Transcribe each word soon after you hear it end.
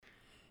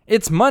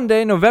It's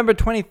Monday, November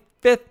 25th,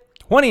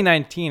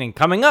 2019, and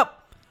coming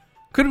up,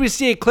 could we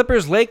see a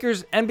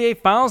Clippers-Lakers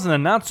NBA Finals in the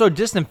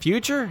not-so-distant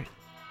future?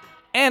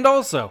 And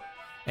also,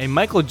 a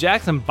Michael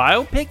Jackson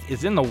biopic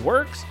is in the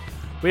works?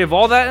 We have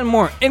all that and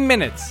more in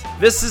minutes.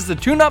 This is the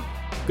Tune-Up.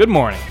 Good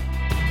morning.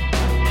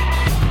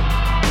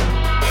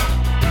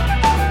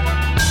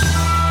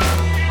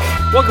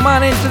 Welcome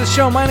on into the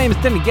show. My name is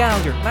Denny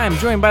Gallagher, and I am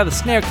joined by the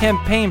Snare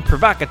Campaign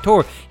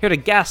Provocateur, here to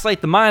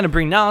gaslight the mind and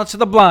bring knowledge to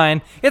the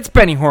blind. It's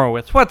Benny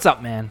Horowitz. What's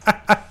up, man?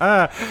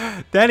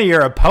 Denny,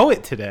 you're a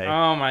poet today.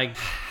 Oh, my.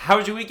 How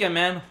was your weekend,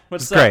 man?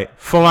 What's up? Great.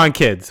 Full-on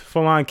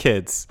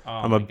kids. Oh,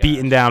 I'm a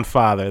beaten-down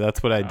father.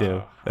 That's what I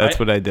do.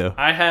 What I do.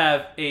 I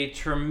have a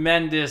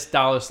tremendous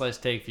dollar slice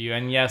take for you,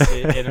 and yes,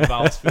 it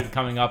involves food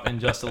coming up in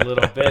just a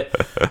little bit.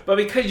 But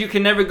because you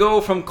can never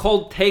go from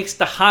cold takes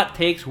to hot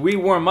takes, we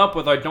warm up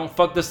with our Don't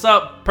Fuck This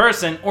Up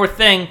person or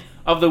thing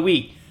of the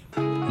week.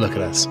 Look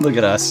at us. Look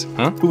at us.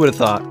 Huh? Who would have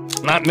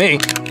thought? Not me.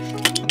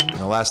 And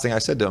the last thing I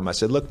said to him, I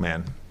said, look,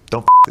 man,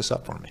 don't this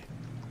up for me.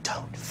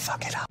 Don't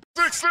fuck it up.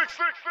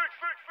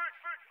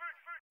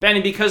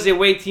 Benny, because the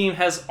away team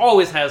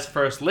always has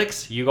first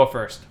licks, you go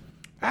first.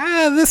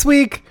 This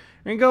week,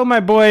 I'm going to go with my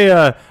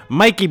boy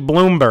Mikey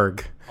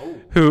Bloomberg,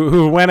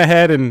 who went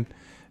ahead and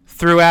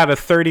threw out a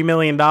 $30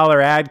 million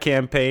ad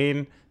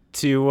campaign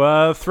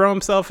to throw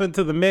himself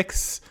into the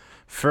mix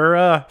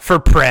for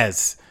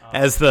Prez,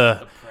 as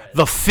the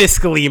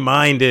fiscally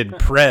minded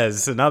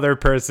Prez, another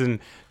person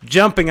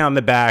jumping on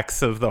the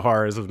backs of the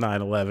horrors of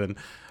 9/11.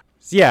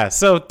 Yeah,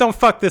 so don't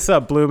fuck this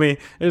up, Bloomy.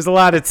 There's a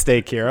lot at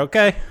stake here,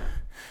 okay?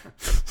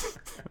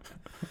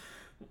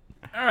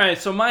 All right,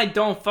 so my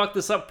Don't Fuck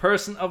This Up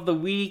person of the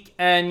week,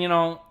 and, you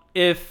know,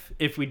 if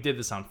we did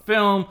this on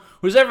film,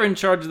 who's ever in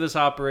charge of this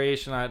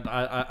operation, I'd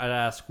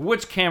ask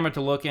which camera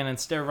to look in and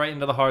stare right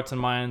into the hearts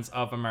and minds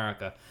of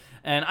America.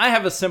 And I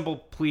have a simple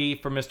plea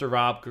for Mr.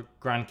 Rob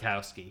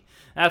Gronkowski.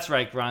 That's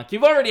right, Gronk.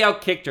 You've already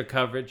outkicked your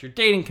coverage. You're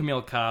dating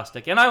Camille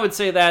Kostek. And I would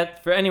say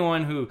that for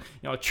anyone who,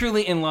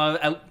 truly in love,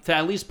 to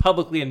at least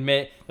publicly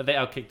admit that they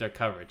outkicked their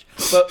coverage.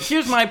 But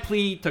here's my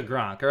plea to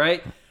Gronk, all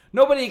right?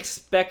 Nobody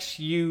expects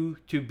you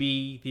to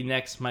be the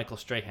next Michael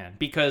Strahan.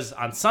 Because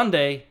on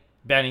Sunday,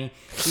 Benny,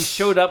 he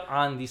showed up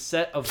on the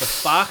set of the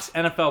Fox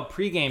NFL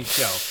pregame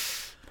show.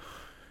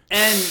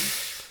 And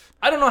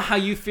I don't know how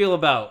you feel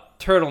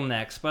about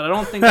turtlenecks, but I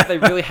don't think that they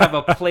really have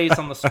a place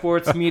on the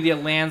sports media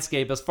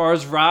landscape as far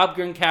as Rob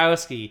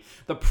Gronkowski,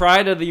 the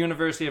pride of the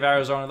University of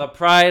Arizona, the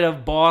pride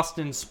of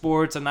Boston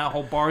sports and that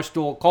whole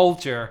barstool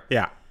culture.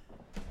 Yeah.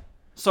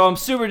 So I'm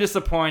super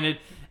disappointed.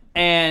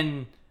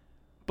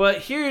 But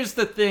here's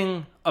the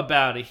thing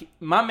about it.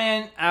 My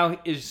man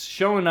out is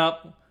showing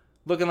up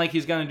looking like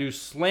he's going to do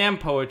slam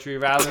poetry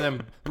rather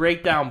than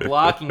break down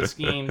blocking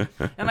schemes.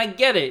 And I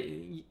get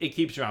it. It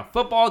keeps you around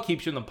football,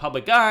 keeps you in the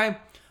public eye.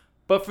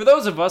 But for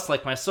those of us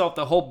like myself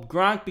that hope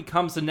Gronk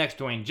becomes the next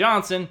Dwayne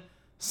Johnson,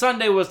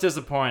 Sunday was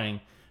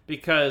disappointing.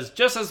 Because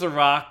just as The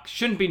Rock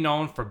shouldn't be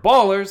known for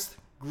ballers,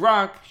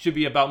 Gronk should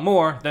be about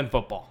more than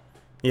football.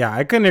 Yeah,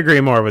 I couldn't agree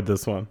more with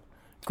this one.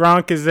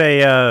 Gronk is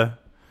a...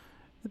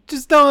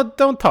 Just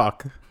don't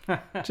talk.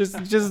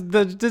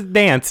 just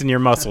dance in your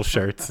muscle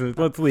shirts.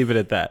 Let's leave it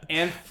at that.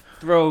 And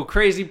throw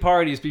crazy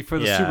parties before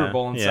the Super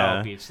Bowl in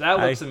South Beach. That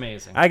looks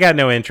amazing. I got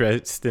no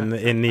interest in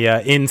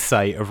the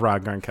insight of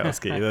Rob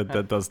Gronkowski.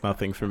 that does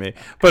nothing for me.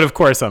 But of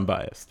course, I'm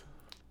biased.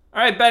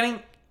 All right,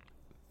 Benny.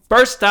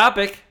 First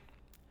topic.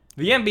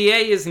 The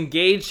NBA is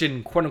engaged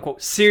in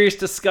quote-unquote serious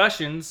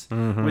discussions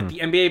with the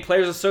NBA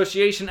Players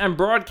Association and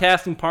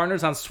broadcasting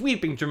partners on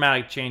sweeping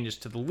dramatic changes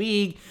to the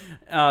league.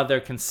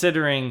 They're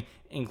considering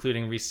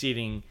including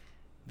reseeding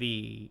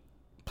the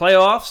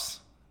playoffs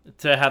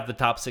to have the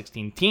top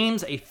 16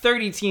 teams, a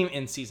 30-team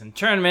in-season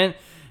tournament,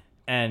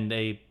 and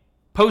a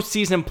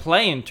postseason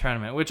play-in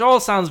tournament, which all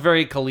sounds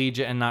very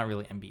collegiate and not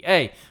really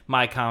NBA.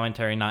 My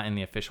commentary not in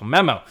the official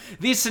memo.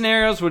 These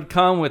scenarios would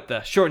come with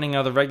the shortening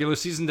of the regular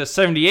season to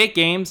 78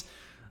 games.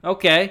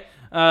 Okay.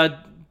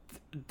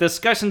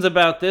 Discussions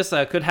about this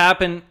could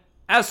happen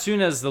as soon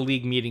as the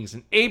league meetings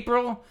in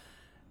April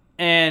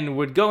and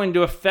would go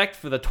into effect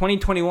for the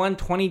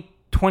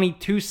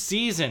 2021-2022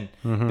 season.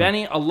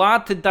 Benny, a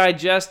lot to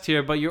digest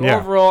here, but your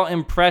overall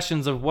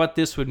impressions of what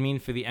this would mean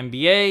for the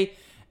NBA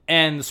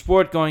and the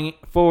sport going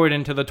forward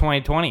into the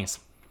 2020s.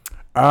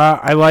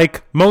 I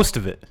like most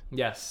of it.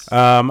 Yes.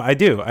 I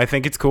do. I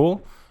think it's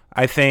cool.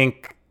 I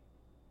think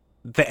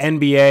the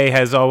NBA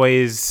has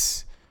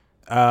always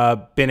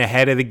been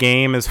ahead of the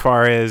game as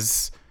far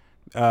as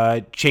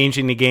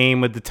changing the game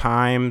with the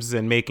times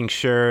and making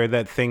sure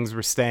that things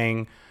were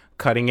staying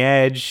cutting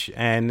edge,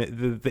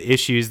 and the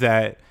issues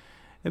that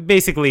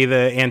basically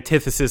the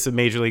antithesis of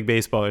Major League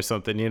Baseball or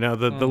something,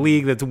 the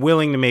league that's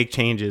willing to make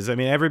changes. I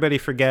mean, everybody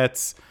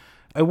forgets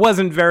it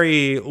wasn't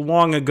very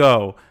long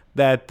ago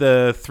that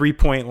the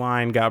 3-point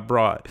line got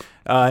brought.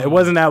 It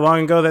wasn't that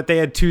long ago that they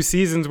had 2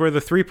 seasons where the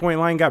 3-point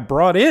line got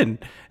brought in.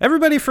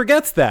 Everybody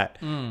forgets that.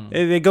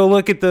 They go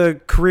look at the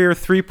career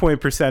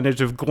 3-point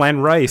percentage of Glenn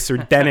Rice or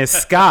Dennis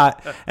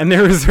Scott, and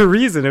there was a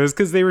reason. It was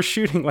because they were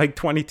shooting like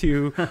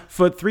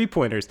 22-foot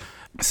 3-pointers.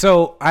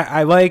 So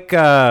I like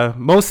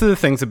most of the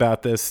things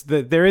about this.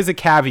 There is a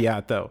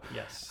caveat, though.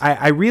 Yes.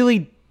 I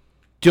really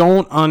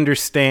don't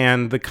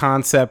understand the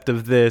concept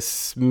of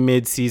this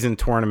mid-season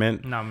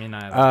tournament. No, me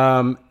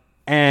neither.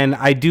 And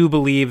I do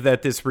believe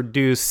that this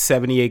reduced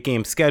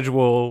 78-game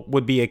schedule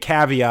would be a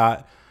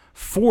caveat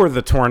for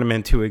the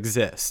tournament to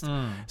exist.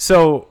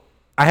 So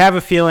I have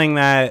a feeling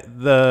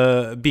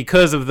that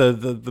because of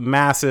the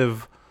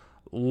massive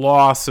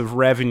loss of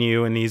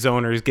revenue and these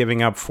owners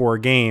giving up 4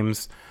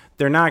 games,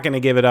 they're not going to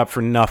give it up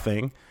for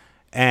nothing.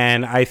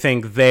 And I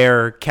think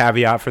their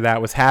caveat for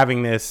that was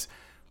having this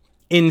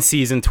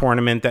in-season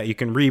tournament that you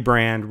can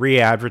rebrand,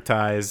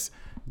 re-advertise,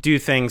 do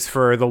things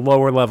for the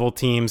lower level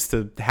teams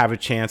to have a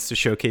chance to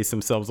showcase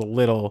themselves a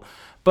little.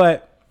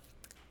 But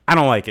I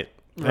don't like it.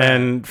 Right.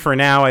 And for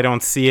now, I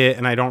don't see it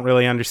and I don't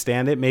really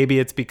understand it. Maybe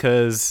it's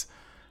because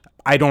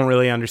I don't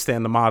really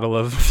understand the model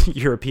of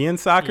European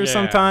soccer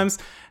sometimes.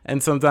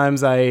 And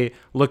sometimes I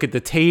look at the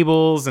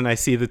tables and I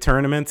see the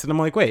tournaments and I'm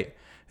like, wait,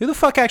 who the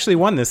fuck actually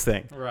won this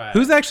thing? Right.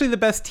 Who's actually the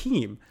best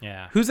team?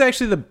 Yeah. Who's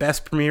actually the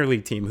best Premier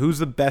League team? Who's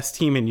the best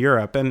team in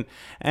Europe? And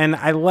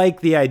I like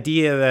the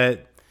idea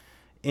that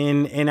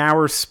in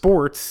our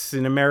sports,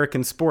 in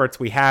American sports,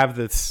 we have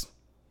this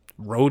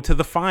road to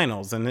the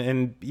finals.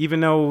 And even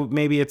though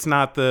maybe it's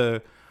not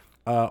the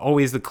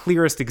always the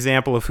clearest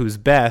example of who's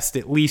best,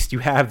 at least you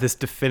have this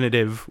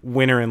definitive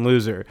winner and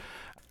loser.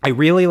 I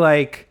really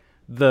like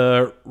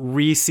the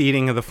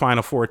reseeding of the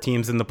final 4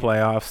 teams in the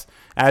playoffs.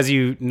 As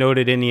you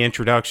noted in the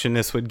introduction,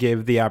 this would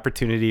give the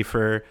opportunity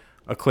for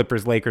a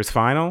Clippers-Lakers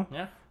final.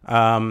 Yeah.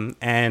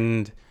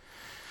 And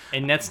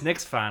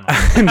Nets-Knicks final.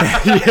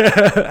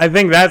 yeah, I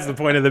think that's the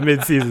point of the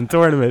midseason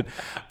tournament.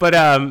 But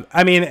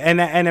I mean,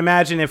 and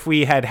imagine if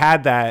we had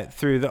that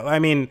through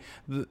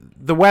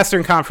the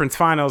Western Conference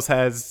Finals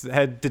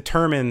had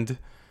determined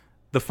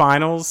the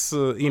finals,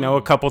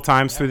 a couple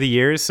times through the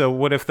years. So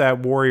what if that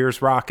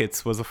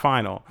Warriors-Rockets was a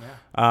final?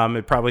 Yeah.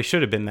 It probably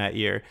should have been that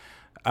year.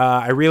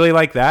 I really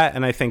like that,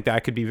 and I think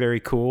that could be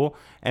very cool.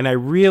 And I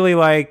really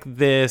like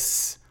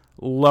this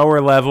lower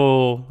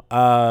level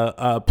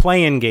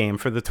play-in game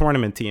for the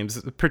tournament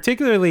teams,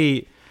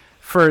 particularly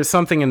for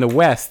something in the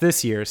West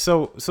this year.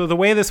 So the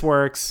way this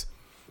works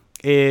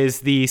is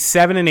the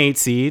 7 and 8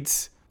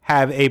 seeds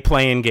have a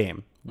play-in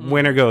game.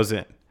 Winner goes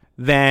in.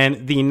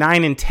 Then the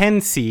 9 and 10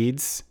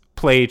 seeds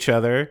play each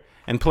other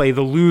and play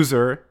the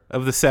loser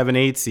of the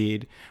 7-8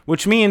 seed,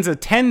 which means a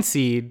 10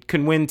 seed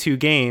can win 2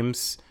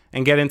 games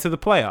and get into the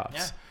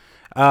playoffs.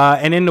 Yeah.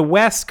 And in the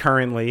West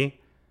currently,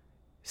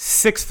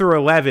 6 through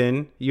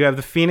 11, you have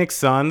the Phoenix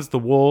Suns, the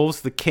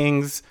Wolves, the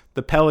Kings,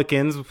 the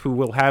Pelicans, who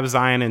will have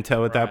Zion in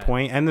tow at that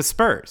point, and the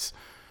Spurs.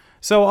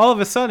 So all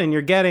of a sudden,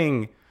 you're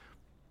getting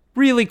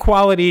really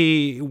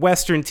quality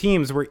Western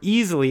teams where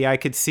easily I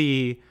could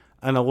see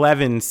an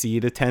 11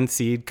 seed, a 10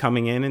 seed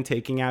coming in and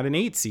taking out an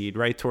 8 seed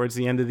right towards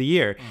the end of the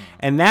year.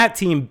 And that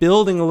team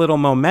building a little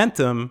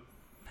momentum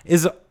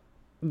is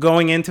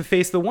going in to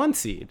face the 1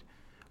 seed,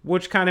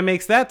 which kind of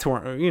makes that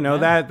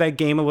that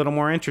game a little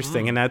more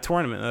interesting in that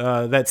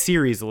tournament, that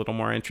series a little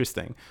more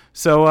interesting.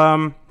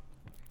 So,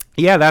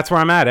 that's where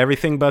I'm at.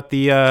 Everything but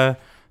the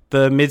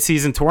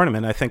mid-season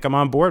tournament, I think I'm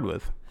on board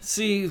with.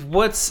 See,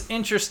 what's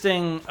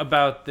interesting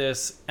about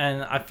this,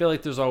 and I feel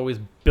like there's always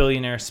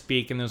billionaire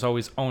speak and there's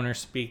always owner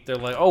speak. They're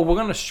like, oh, we're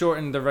going to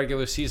shorten the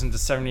regular season to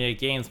 78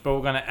 games, but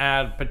we're going to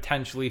add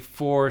potentially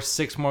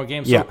 4-6 more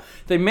games. Yeah. So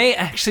they may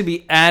actually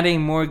be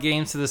adding more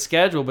games to the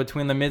schedule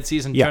between the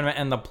midseason tournament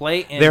and the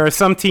play-in. There are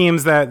some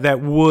teams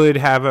that would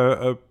have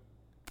a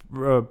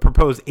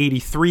proposed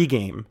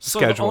 83-game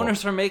schedule. So the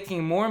owners are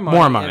making more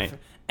money.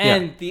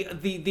 And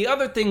the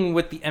other thing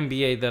with the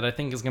NBA that I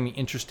think is going to be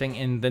interesting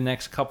in the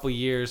next couple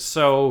years,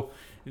 so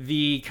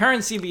the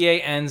current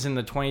CBA ends in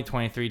the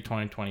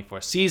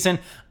 2023-2024 season.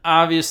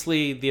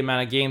 Obviously, the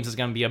amount of games is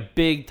going to be a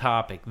big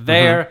topic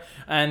there.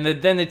 And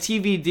then the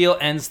TV deal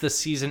ends the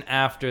season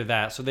after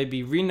that. So they'd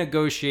be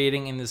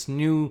renegotiating in this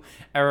new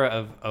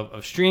era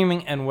of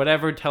streaming and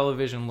whatever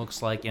television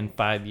looks like in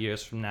 5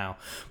 years from now.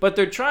 But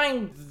they're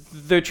trying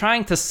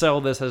to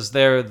sell this as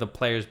they're the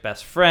player's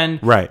best friend.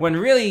 Right. When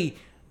really,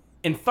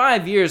 in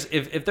 5 years,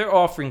 if they're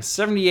offering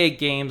 78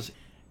 games,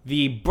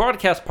 the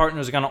broadcast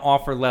partners are going to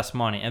offer less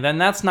money. And then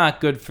that's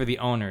not good for the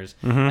owners.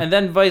 And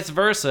then vice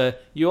versa,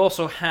 you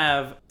also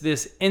have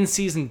this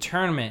in-season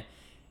tournament.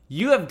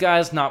 You have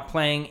guys not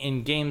playing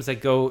in games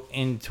that go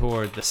in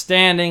toward the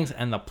standings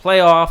and the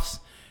playoffs.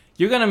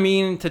 You're going to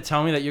mean to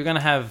tell me that you're going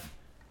to have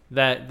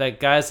that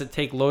guys that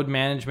take load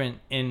management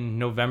in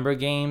November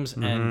games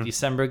and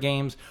December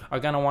games are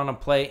going to want to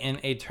play in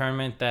a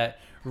tournament that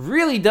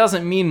really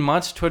doesn't mean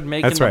much toward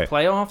making the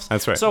playoffs.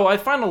 That's right. So I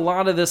find a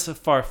lot of this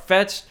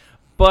far-fetched.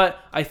 But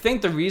I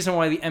think the reason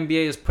why the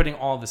NBA is putting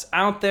all this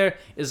out there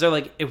is they're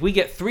like, if we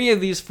get 3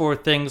 of these 4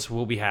 things,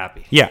 we'll be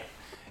happy.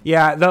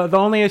 Yeah. The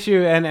only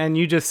issue, and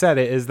you just said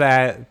it, is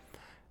that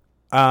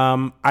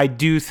I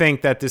do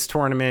think that this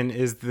tournament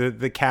is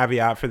the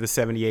caveat for the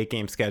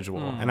 78-game schedule,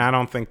 and I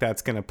don't think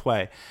that's going to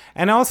play.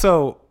 And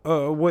also,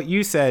 what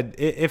you said,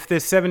 if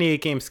this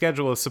 78-game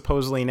schedule is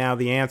supposedly now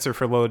the answer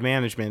for load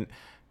management,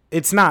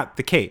 it's not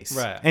the case.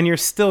 Right. And you're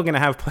still going to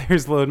have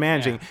players load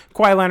managing. Yeah.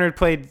 Kawhi Leonard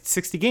played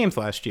 60 games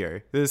last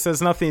year. This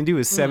has nothing to do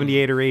with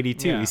 78 or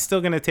 82. Yeah. He's still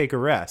going to take a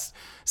rest.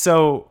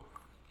 So,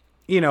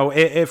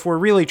 if we're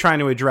really trying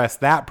to address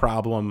that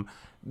problem,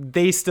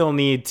 they still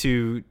need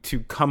to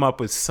come up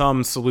with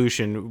some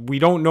solution. We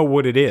don't know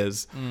what it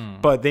is,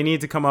 but they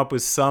need to come up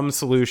with some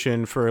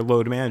solution for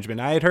load management.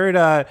 I had heard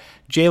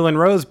Jalen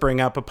Rose bring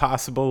up a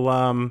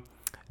possible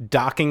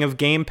docking of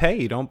game pay.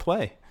 You don't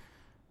play.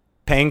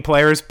 Paying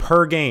players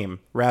per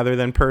game rather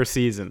than per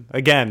season.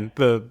 Again,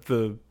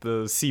 the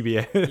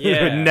CBA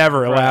would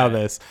never allow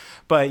this.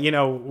 But,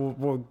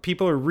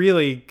 people are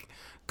really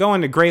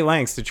going to great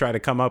lengths to try to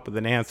come up with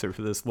an answer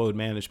for this load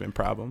management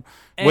problem,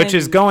 which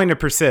is going to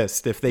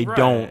persist if they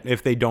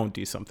don't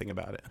do something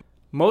about it.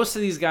 Most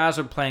of these guys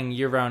are playing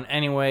year round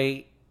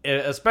anyway,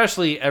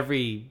 especially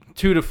every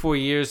 2 to 4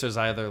 years. There's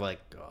either like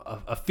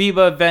a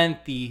FIBA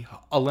event, the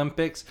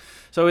Olympics.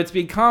 So it's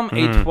become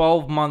a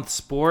 12-month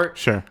sport.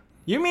 Sure.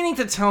 You're meaning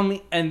to tell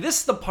me, and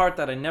this is the part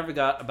that I never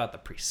got about the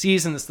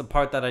preseason. This is the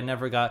part that I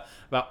never got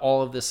about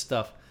all of this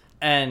stuff.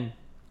 And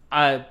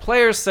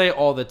players say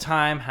all the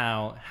time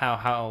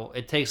how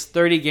it takes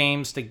 30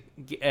 games to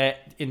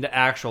get into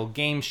actual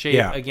game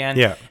shape again.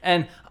 Yeah.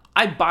 And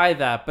I buy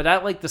that, but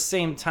at like the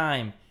same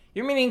time,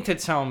 you're meaning to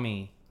tell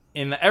me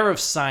in the era of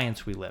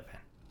science we live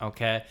in,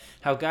 okay,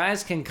 how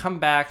guys can come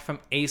back from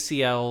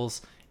ACLs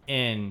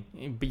in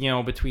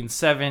between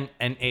 7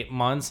 and 8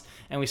 months,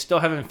 and we still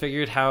haven't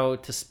figured how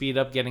to speed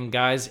up getting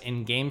guys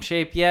in game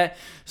shape yet.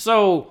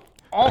 So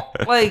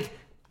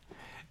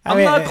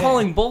I'm not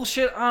calling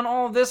bullshit on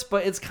all of this,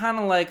 but it's kind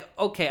of like,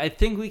 okay, I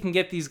think we can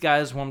get these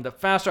guys warmed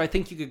up faster. I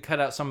think you could cut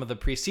out some of the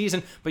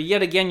preseason, but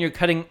yet again, you're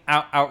cutting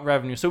out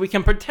revenue. So we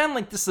can pretend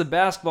like this is a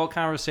basketball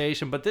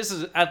conversation, but this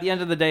is, at the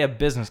end of the day, a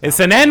business It's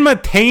an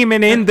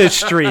entertainment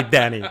industry,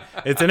 Denny.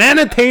 It's an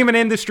entertainment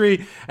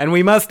industry, and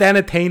we must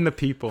entertain the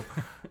people.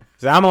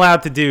 So I'm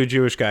allowed to do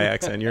Jewish guy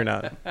accent. You're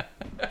not.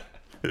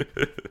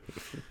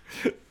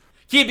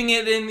 Keeping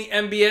it in the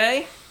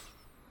NBA,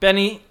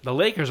 Benny, the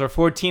Lakers are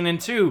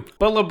 14-2,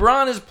 but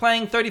LeBron is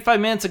playing 35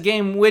 minutes a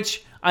game,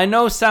 which I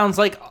know sounds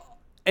like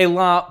a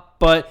lot,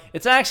 but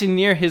it's actually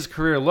near his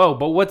career low.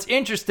 But what's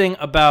interesting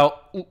about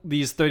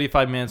these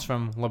 35 minutes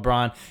from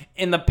LeBron,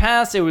 in the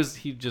past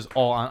he just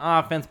all on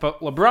offense, but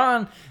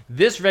LeBron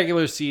this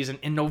regular season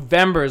in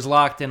November is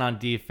locked in on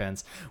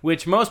defense,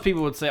 which most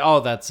people would say, oh,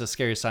 that's a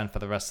scary sign for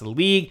the rest of the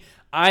league.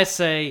 I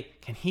say,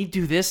 can he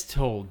do this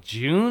till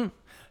June?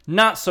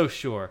 Not so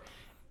sure.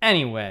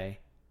 Anyway,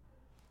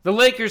 the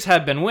Lakers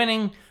have been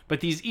winning, but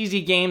these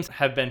easy games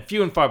have been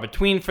few and far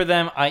between for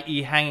them,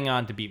 i.e. hanging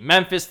on to beat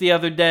Memphis the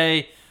other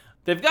day.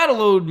 They've got to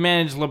load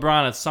manage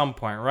LeBron at some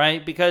point,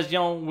 right? Because,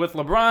 with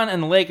LeBron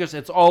and the Lakers,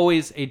 it's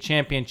always a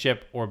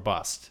championship or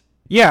bust.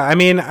 Yeah, I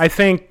mean, I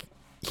think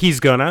he's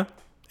gonna,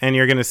 and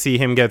you're gonna see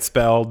him get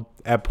spelled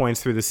at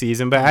points through the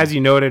season. But as you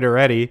noted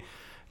already,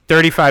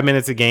 35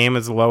 minutes a game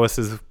is the lowest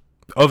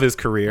of his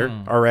career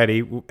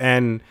already.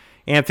 And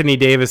Anthony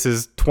Davis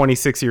is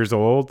 26 years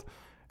old.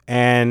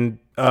 And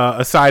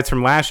aside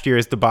from last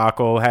year's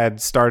debacle, had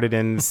started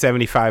in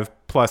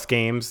 75-plus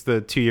games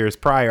the 2 years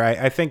prior.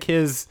 I think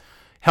his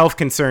health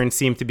concerns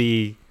seem to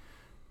be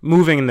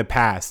moving in the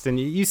past. And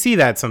you see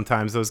that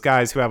sometimes, those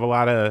guys who have a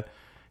lot of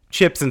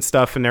chips and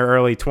stuff in their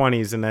early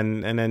 20s and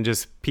then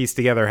just piece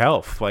together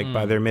health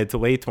by their mid to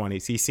late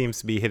 20s. He seems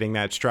to be hitting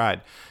that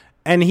stride.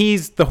 And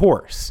he's the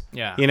horse.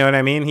 Yeah. You know what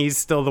I mean? He's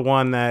still the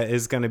one that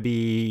is going to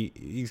be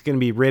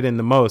ridden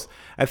the most.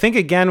 I think,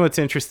 again, what's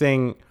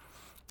interesting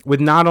with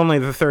not only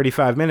the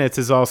 35 minutes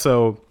is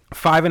also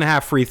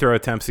 5.5 free throw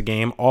attempts a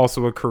game,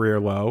 also a career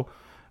low.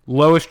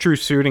 Lowest true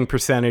shooting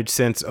percentage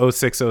since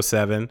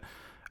 06-07,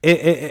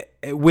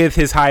 with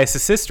his highest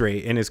assist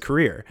rate in his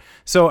career.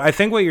 So I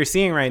think what you're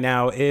seeing right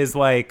now is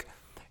like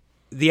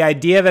the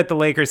idea that the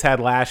Lakers had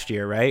last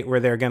year, right? Where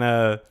they're going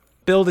to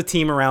build a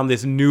team around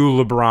this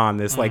new LeBron,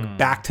 this like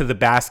back to the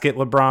basket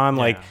LeBron.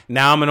 Yeah. Like,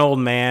 now I'm an old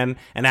man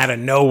and out of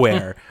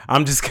nowhere,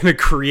 I'm just going to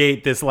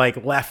create this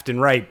like left and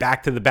right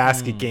back to the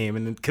basket game.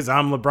 And because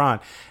I'm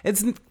LeBron,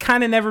 it's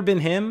kind of never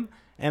been him.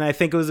 And I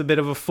think it was a bit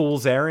of a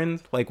fool's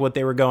errand, like what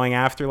they were going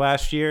after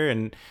last year.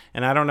 And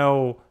I don't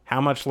know how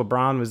much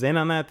LeBron was in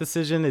on that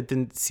decision. It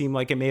didn't seem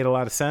like it made a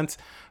lot of sense.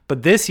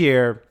 But this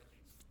year,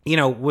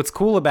 what's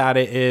cool about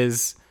it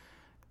is,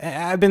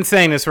 I've been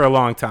saying this for a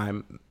long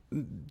time,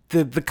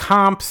 the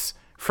comps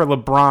for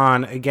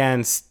LeBron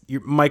against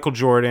Michael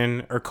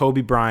Jordan or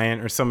Kobe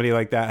Bryant or somebody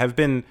like that have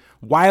been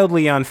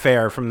wildly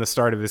unfair from the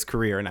start of his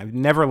career. And I've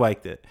never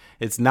liked it.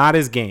 It's not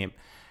his game.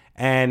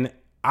 And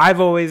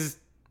I've always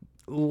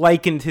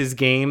likened his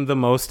game the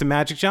most to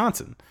Magic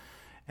Johnson.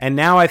 And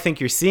now I think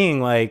you're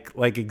seeing like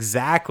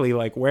exactly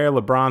like where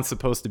LeBron's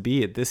supposed to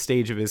be at this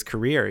stage of his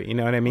career. You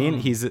know what I mean?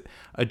 He's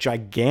a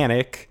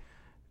gigantic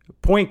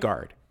point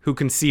guard who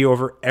can see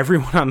over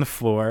everyone on the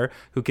floor,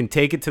 who can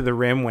take it to the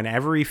rim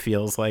whenever he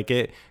feels like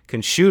it,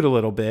 can shoot a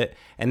little bit,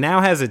 and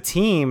now has a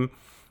team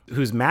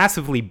who's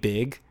massively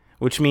big,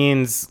 which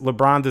means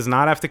LeBron does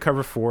not have to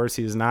cover 4s.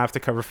 He does not have to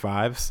cover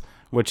 5s,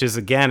 which is,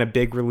 again, a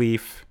big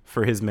relief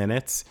for his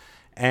minutes.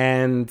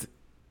 And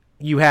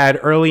you had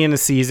early in the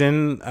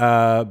season,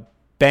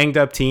 banged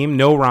up team,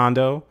 no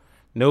Rondo,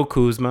 no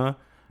Kuzma.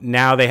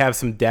 Now they have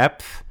some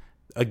depth,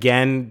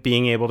 again,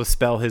 being able to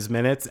spell his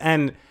minutes.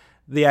 And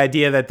the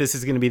idea that this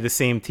is going to be the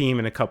same team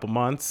in a couple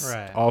months,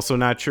 right, also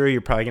not true.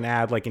 You're probably going to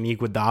add like an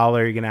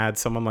Iguodala, you're going to add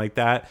someone like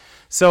that.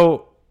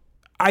 So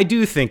I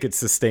do think it's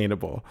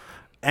sustainable.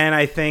 And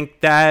I think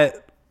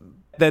that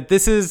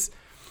this is,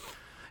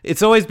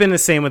 it's always been the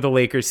same with the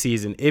Lakers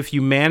season. If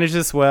you manage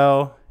this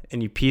well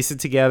and you piece it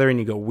together and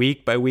you go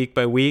week by week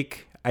by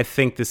week, I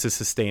think this is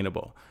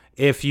sustainable.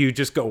 If you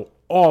just go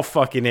all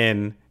fucking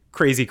in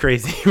crazy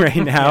right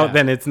now,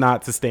 then it's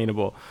not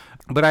sustainable.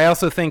 But I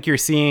also think you're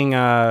seeing,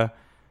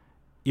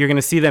 you're going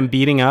to see them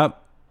beating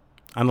up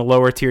on the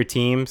lower tier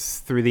teams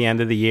through the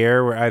end of the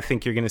year, where I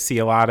think you're going to see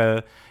a lot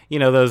of,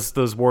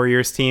 those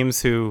Warriors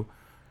teams who,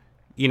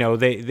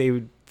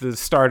 the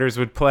starters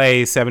would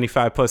play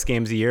 75 plus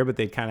games a year, but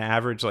they'd kind of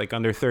average like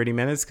under 30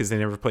 minutes because they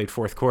never played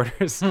fourth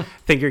quarters. I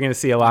think you're going to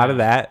see a lot of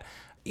that.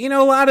 A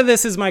lot of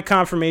this is my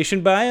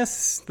confirmation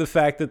bias. The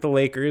fact that the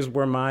Lakers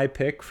were my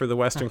pick for the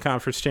Western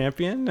Conference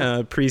champion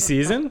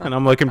preseason, and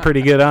I'm looking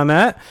pretty good on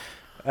that.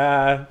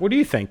 What do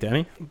you think,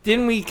 Danny?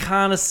 Didn't we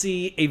kind of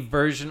see a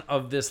version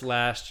of this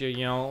last year?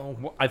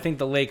 I think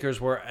the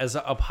Lakers were as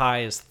up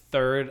high as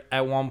 3rd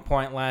at one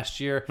point last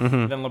year.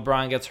 Then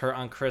LeBron gets hurt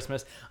on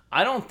Christmas.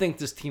 I don't think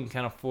this team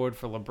can afford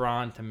for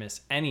LeBron to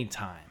miss any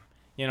time.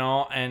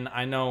 And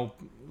I know,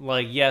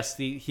 yes,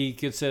 he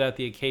could sit at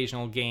the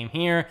occasional game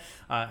here.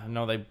 I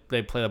know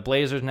they play the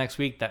Blazers next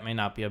week. That may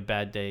not be a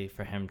bad day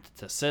for him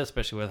to sit,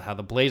 especially with how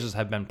the Blazers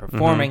have been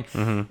performing.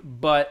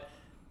 But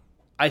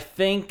I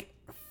think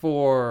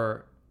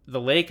for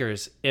the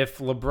Lakers, if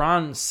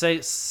LeBron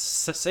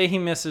say he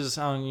misses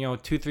on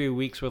 2-3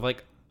 weeks with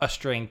like a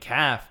strained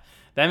calf,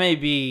 that may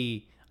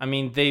be. I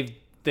mean,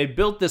 they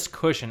built this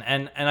cushion,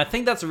 and I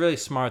think that's a really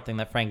smart thing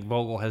that Frank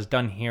Vogel has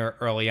done here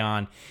early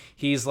on.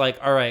 He's like,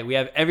 all right, we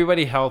have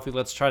everybody healthy.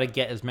 Let's try to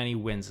get as many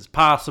wins as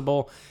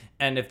possible.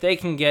 And if they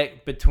can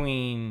get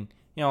between,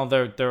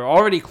 they're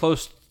already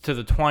close to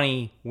the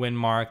 20 win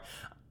mark.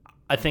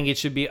 I think it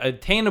should be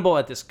attainable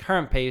at this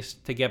current pace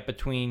to get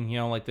between,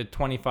 like the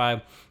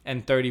 25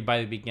 and 30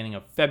 by the beginning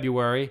of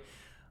February.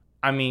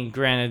 I mean,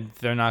 granted,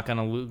 they're not going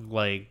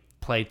to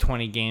play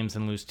 20 games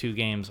and lose 2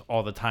 games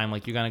all the time.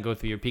 Like, you're going to go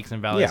through your peaks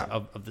and valleys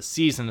of the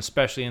season,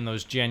 especially in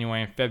those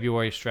January and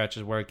February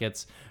stretches where it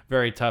gets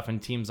very tough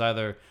and teams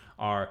either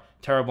are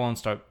terrible and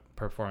start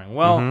performing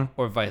well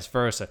or vice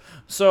versa.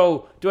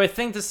 So do I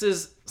think this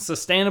is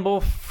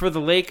sustainable for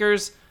the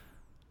Lakers?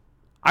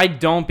 I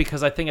don't,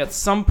 because I think at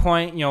some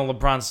point,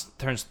 LeBron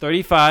turns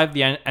 35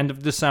 the end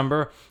of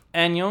December,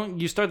 and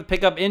you start to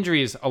pick up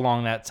injuries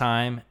along that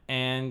time,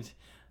 and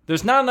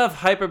there's not enough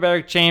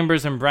hyperbaric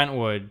chambers in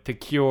Brentwood to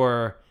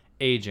cure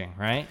aging,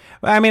 right?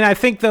 I mean, I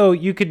think, though,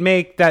 you could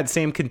make that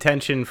same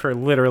contention for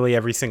literally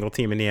every single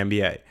team in the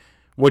NBA,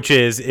 which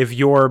is if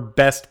your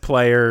best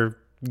player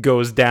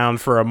goes down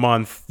for a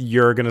month,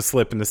 you're going to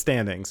slip in the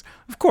standings.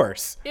 Of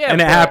course. Yeah,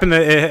 and it happened to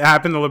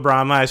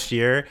LeBron last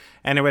year,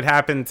 and it would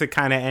happen to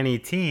kind of any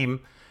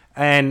team.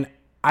 And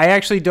I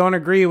actually don't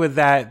agree with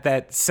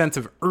that sense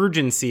of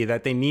urgency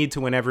that they need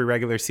to win every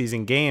regular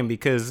season game,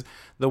 because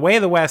the way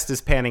the West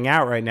is panning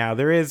out right now,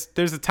 there's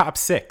a top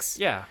 6.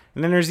 Yeah.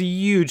 And then there's a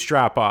huge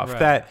drop off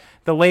that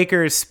the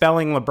Lakers,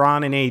 spelling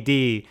LeBron and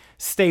AD,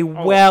 stay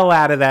well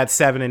out of that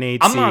 7 and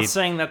 8 seed. I'm not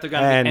saying that they're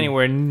going to be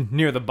anywhere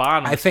near the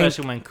bottom,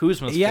 especially when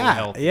Kuzma's fully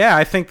healthy. Yeah,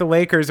 I think the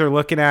Lakers are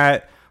looking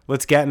at,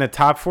 let's get in the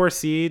top 4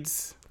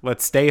 seeds,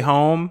 let's stay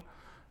home,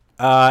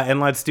 and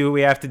let's do what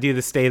we have to do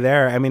to stay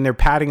there. I mean, they're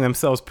patting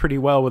themselves pretty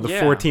well with a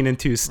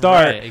 14-2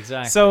 start. Right,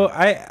 exactly. So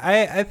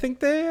I think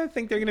they're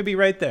going to be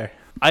right there.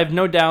 I have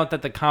no doubt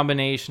that the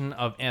combination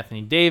of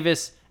Anthony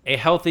Davis, a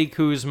healthy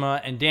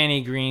Kuzma, and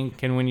Danny Green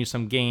can win you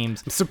some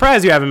games. I'm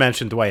surprised you haven't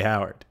mentioned Dwight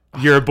Howard.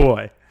 Your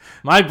boy.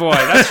 My boy,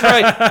 that's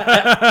right.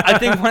 I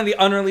think one of the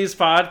unreleased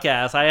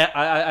podcasts,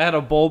 I had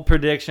a bold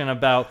prediction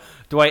about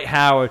Dwight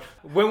Howard.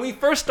 When we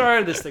first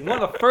started this thing,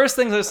 one of the first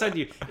things I said to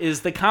you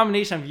is the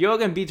combination of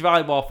yoga and beach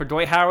volleyball for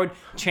Dwight Howard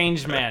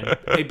changed man.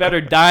 A better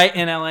diet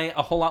in LA,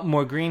 a whole lot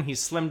more green. He's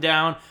slimmed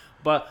down.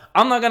 But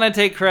I'm not going to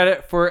take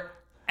credit for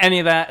any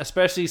of that,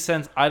 especially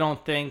since I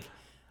don't think.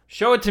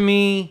 Show it to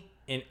me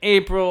in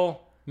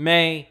April,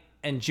 May,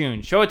 and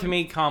June. Show it to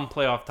me come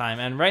playoff time.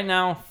 And right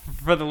now,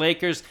 for the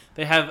Lakers,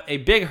 they have a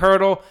big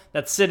hurdle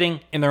that's sitting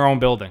in their own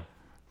building.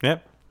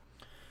 Yep.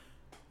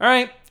 All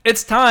right,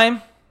 it's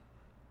time.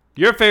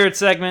 Your favorite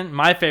segment,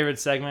 my favorite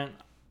segment,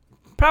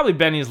 probably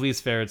Benny's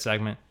least favorite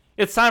segment.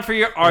 It's time for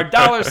our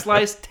dollar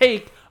slice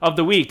take of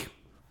the week.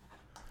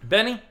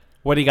 Benny,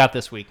 What do you got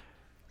this week?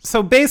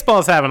 So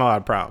baseball's having a lot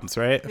of problems,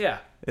 right? Yeah.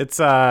 It's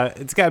got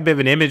a bit of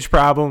an image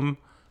problem.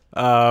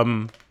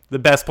 The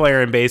best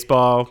player in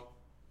baseball,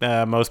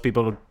 most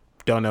people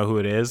don't know who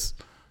it is.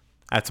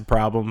 That's a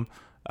problem.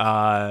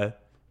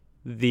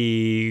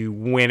 The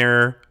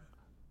winner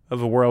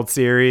of a World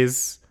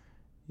Series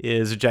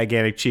is a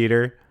gigantic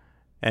cheater,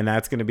 and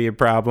that's going to be a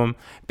problem.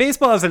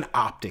 Baseball is an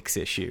optics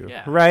issue,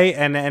 right?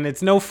 And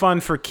it's no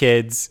fun for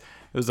kids.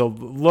 It was a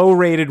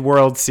low-rated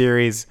World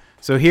Series.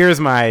 So here's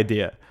my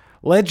idea.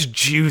 Let's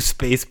juice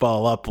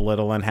baseball up a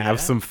little and have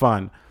some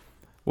fun.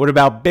 What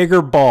about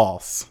bigger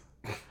balls?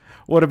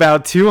 What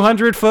about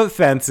 200-foot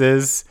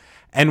fences?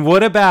 And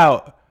what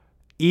about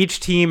each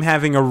team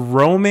having a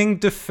roaming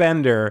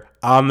defender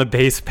on the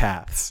base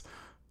paths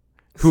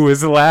who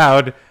is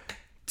allowed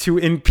to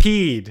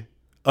impede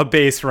a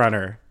base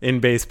runner in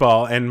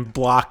baseball and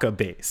block a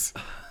base?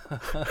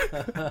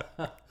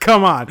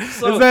 Come on. Is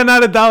that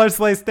not a dollar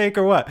slice steak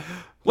or what?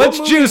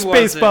 Let's juice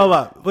baseball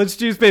up. Let's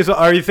juice baseball.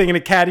 Are you thinking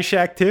of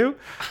Caddyshack too?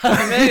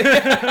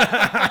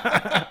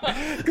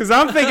 Because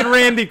I'm thinking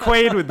Randy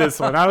Quaid with this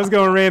one. I was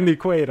going Randy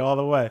Quaid all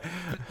the way.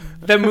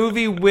 The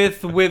movie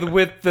with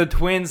the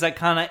twins that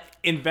kind of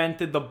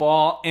invented the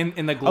ball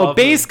in the glove. Oh,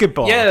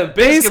 basketball. Yeah,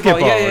 basketball.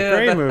 Yeah.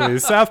 Great movie.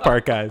 South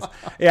Park guys.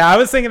 Yeah, I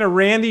was thinking of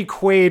Randy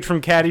Quaid from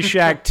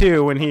Caddyshack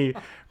 2 when he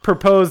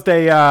proposed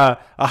a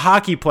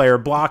hockey player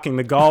blocking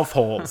the golf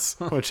holes,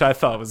 which I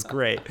thought was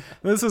great.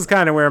 This was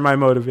kind of where my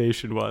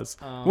motivation was.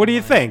 What do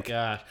you think?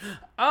 Gosh.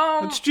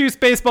 Let's juice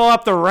baseball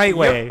up the right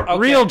way. Okay.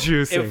 Real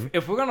juicing.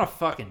 If we're gonna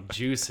fucking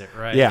juice it,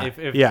 right?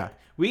 Yeah.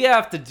 We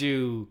have to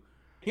do.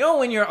 You know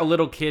when you're a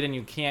little kid and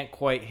you can't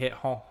quite hit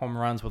home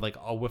runs with like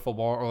a wiffle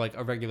ball or like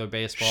a regular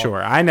baseball?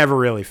 Sure, I never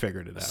really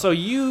figured it out. So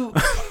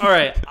all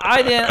right,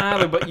 I didn't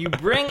either, but you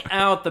bring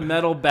out the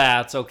metal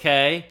bats,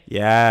 okay?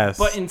 Yes.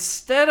 But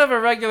instead of a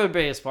regular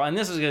baseball, and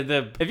this is good,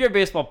 if you're a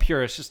baseball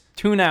purist, just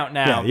tune out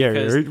now.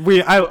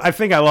 Yeah. I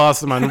think I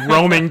lost him on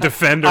roaming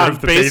defender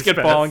of the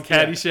basketball and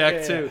base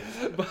Caddyshack too.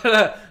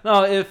 But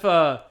no, if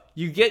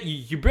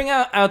you bring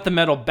out the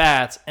metal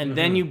bats and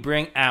then you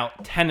bring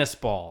out tennis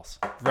balls,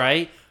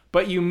 right?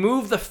 But you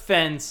move the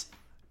fence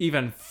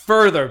even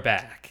further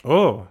back.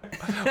 Oh,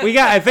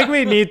 I think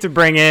we need to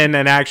bring in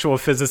an actual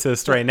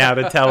physicist right now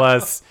to tell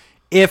us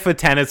if a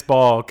tennis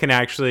ball can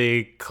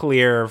actually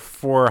clear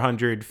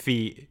 400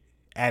 feet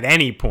at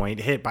any point,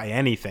 hit by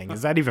anything.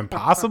 Is that even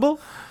possible?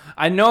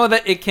 I know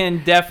that it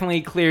can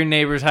definitely clear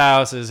neighbors'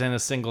 houses in a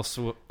single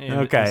swoop.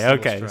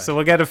 Okay. So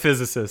we'll get a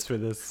physicist for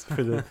this.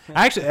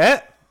 Actually,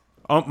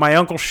 my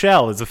Uncle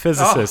Shell is a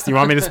physicist. You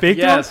want me to speak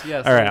to him?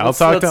 Yes. All right, I'll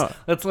talk to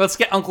him. Let's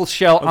get Uncle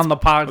Shell on the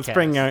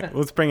podcast.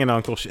 Let's bring in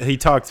Uncle Shell. He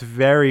talks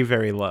very,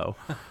 very low.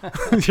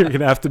 You're going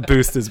to have to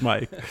boost his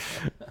mic.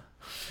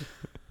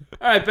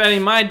 All right, Benny,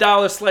 my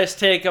dollar slice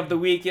take of the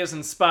week is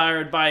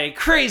inspired by a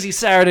crazy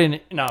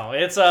Saturday. No,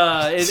 it's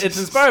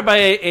inspired by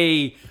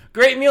a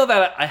great meal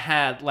that I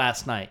had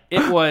last night.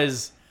 It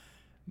was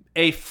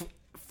a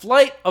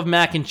flight of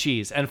mac and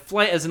cheese, and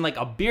flight as in like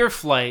a beer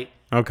flight.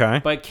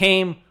 Okay. But it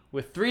came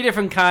with 3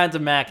 different kinds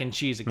of mac and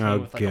cheese. It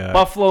came with like a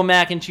buffalo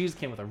mac and cheese, it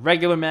came with a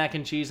regular mac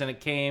and cheese, and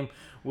it came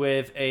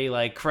with a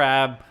like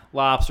crab,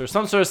 lobster,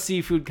 some sort of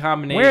seafood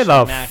combination. Where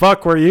the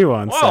fuck were you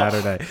on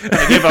Saturday?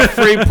 I gave a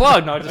free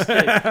plug. No, just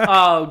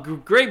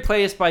kidding. Great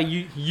place by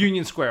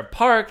Union Square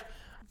Park.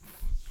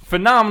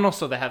 Phenomenal.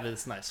 So they have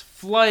this nice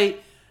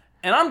flight.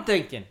 And I'm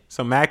thinking.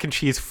 So mac and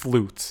cheese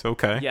flutes.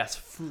 Okay. Yes,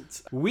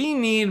 flutes. We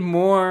need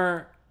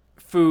more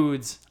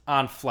foods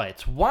on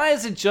flights. Why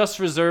is it just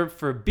reserved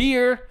for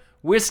beer,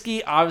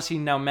 whiskey, obviously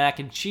now mac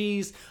and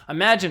cheese?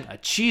 Imagine a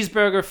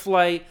cheeseburger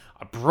flight,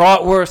 a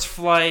bratwurst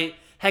flight.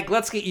 Heck,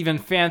 let's get even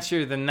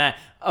fancier than that.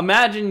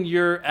 Imagine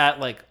you're at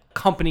like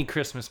company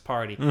Christmas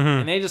party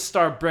and they just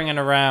start bringing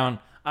around,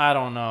 I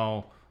don't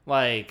know,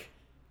 like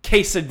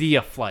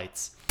quesadilla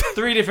flights.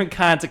 3 different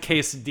kinds of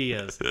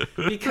quesadillas.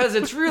 Because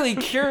it's really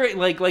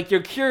like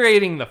you're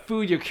curating the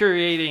food, you're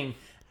curating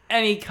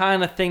any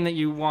kind of thing that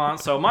you want.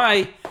 So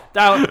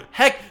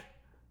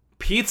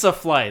pizza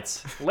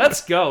flights.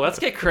 Let's go. Let's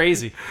get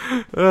crazy.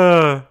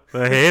 I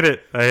hate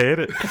it.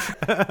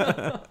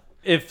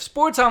 If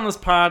sports on this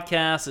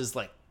podcast is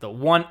like the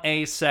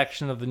 1A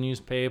section of the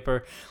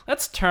newspaper,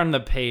 let's turn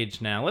the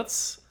page now.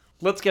 Let's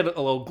get a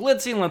little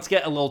glitzy and let's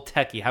get a little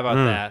techie. How about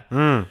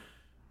that?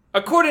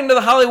 According to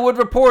the Hollywood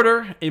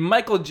Reporter, a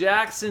Michael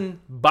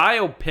Jackson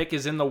biopic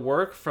is in the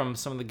work from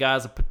some of the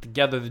guys that put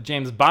together the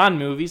James Bond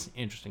movies.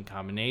 Interesting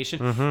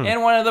combination.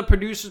 And one of the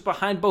producers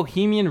behind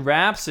Bohemian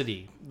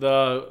Rhapsody.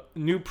 The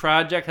new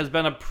project has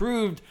been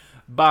approved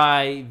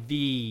by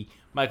the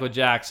Michael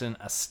Jackson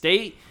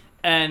estate,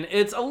 and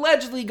it's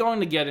allegedly going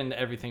to get into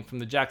everything from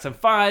the Jackson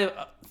 5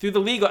 through the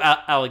legal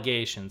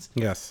allegations.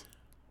 Yes.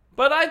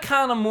 But I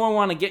kind of more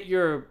want to get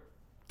your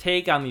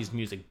take on these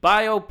music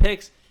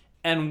biopics,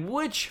 and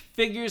which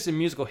figures in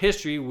musical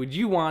history would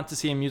you want to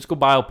see a musical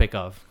biopic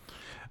of?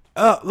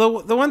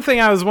 The one thing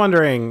I was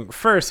wondering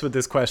first with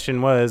this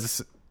question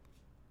was,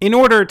 in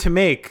order to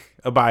make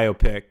a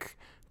biopic,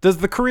 does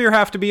the career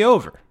have to be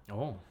over?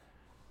 Oh.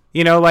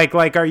 You know, like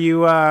are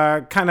you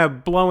kind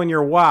of blowing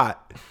your wad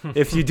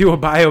if you do a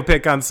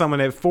biopic on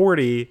someone at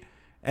 40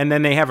 and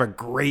then they have a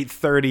great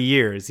 30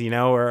 years, you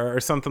know, or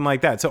something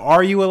like that? So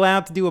are you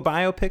allowed to do a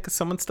biopic if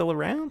someone's still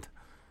around?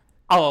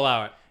 I'll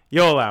allow it.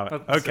 You'll allow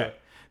it. Okay.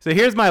 So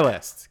here's my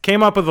list.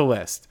 Came up with a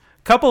list.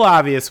 Couple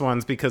obvious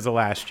ones because of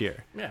last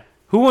year. Yeah.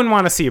 Who wouldn't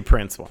want to see a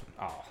Prince one?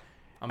 Oh.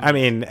 I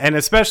mean, and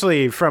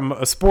especially from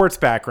a sports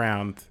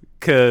background,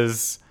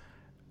 because,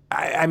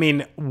 I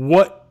mean,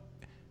 what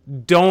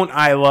don't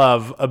I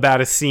love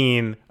about a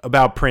scene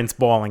about Prince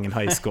balling in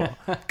high school?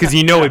 Because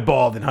he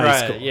balled in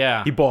high school.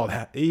 Yeah. He balled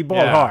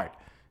hard.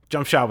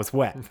 Jump shot was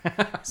wet.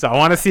 So I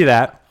want to see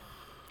that.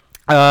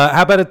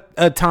 How about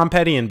a Tom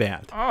Petty and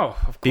band? Oh,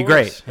 of course. Be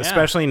great, Yeah.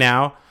 especially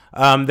now.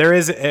 There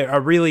is a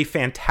really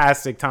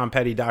fantastic Tom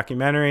Petty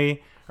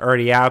documentary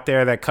already out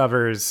there that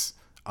covers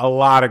a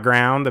lot of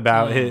ground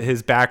about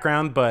his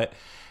background. But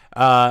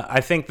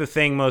I think the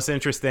thing most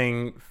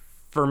interesting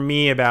for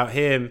me about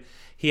him,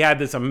 he had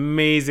this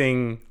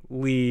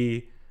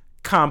amazingly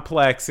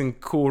complex and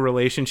cool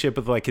relationship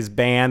with like his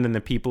band and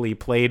the people he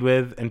played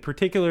with, and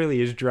particularly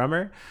his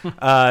drummer.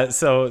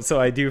 So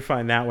I do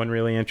find that one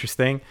really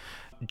interesting.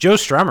 Joe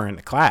Strummer in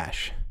The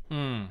Clash.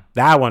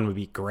 That one would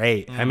be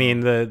great. I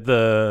mean,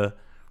 the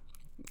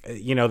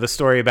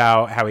story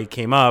about how he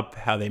came up,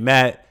 how they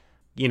met,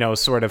 you know,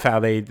 sort of how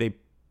they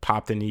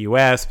popped in the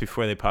U.S.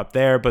 before they popped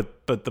there,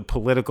 but the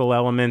political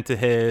element to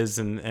his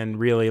and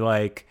really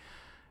like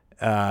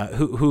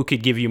who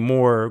could give you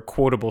more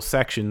quotable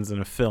sections in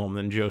a film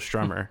than Joe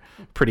Strummer.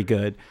 Pretty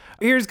good.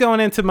 Here's going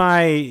into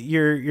my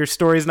your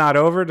story's not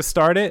over to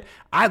start it.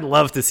 I'd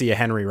love to see a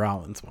Henry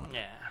Rollins one.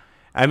 Yeah.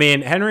 I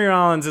mean, Henry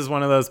Rollins is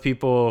one of those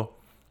people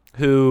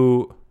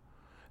who...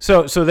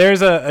 So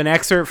there's an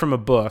excerpt from a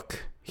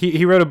book.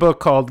 He wrote a book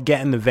called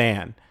Get in the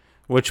Van,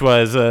 which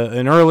was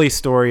an early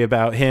story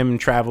about him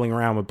traveling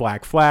around with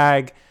Black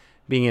Flag,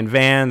 being in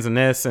vans and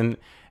this. And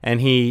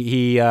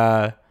he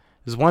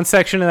there's one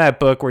section of that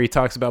book where he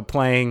talks about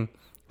playing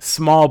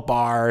small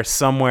bar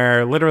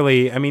somewhere.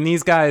 Literally, I mean,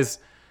 these guys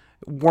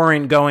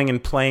weren't going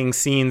and playing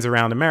scenes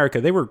around America.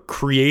 They were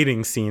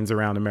creating scenes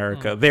around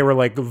America. They were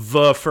like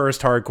the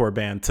first hardcore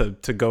band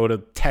to go to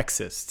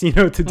Texas, you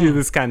know, to do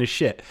this kind of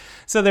shit.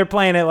 So they're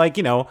playing at like,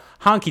 you know,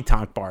 honky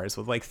tonk bars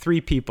with like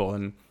 3 people.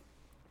 And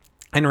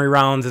Henry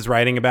Rollins is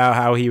writing about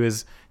how he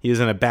was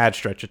in a bad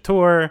stretch of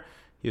tour.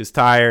 He was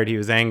tired. He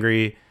was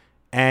angry.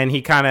 And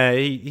he kind of,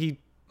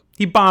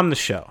 he bombed the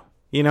show.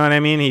 You know what I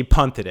mean? He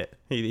punted it.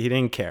 He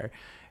didn't care.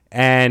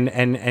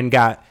 And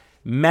got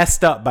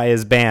messed up by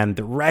his band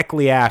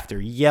directly after,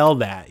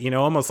 yelled at, you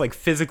know, almost like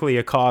physically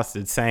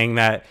accosted, saying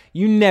that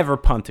you never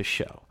punt a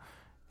show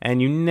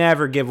and you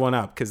never give one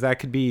up, because that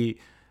could be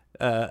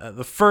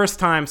the first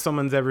time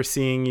someone's ever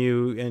seeing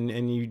you,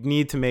 and you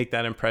need to make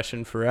that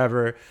impression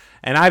forever.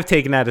 And I've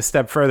taken that a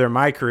step further in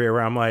my career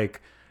where I'm like,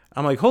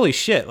 holy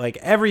shit, like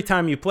every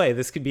time you play,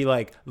 this could be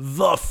like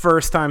the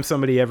first time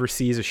somebody ever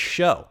sees a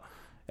show,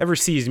 ever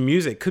sees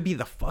music, could be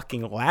the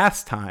fucking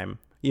last time.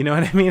 You know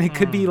what I mean? It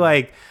could be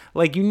like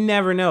you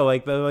never know.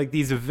 Like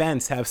these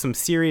events have some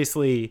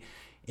seriously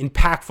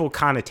impactful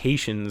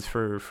connotations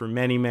for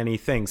many, many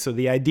things. So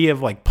the idea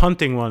of like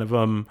punting one of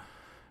them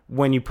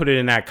when you put it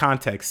in that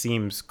context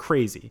seems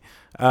crazy.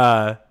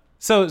 So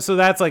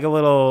that's like a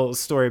little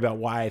story about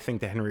why I think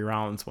the Henry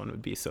Rollins one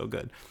would be so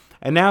good.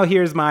 And now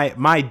here's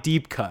my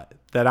deep cut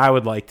that I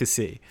would like to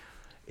see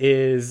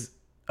is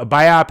a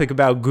biopic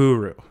about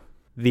Guru,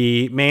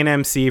 the main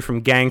MC from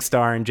Gang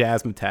Starr and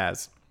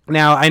Jazzmatazz.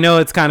 Now, I know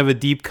it's kind of a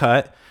deep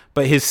cut,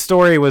 but his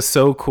story was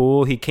so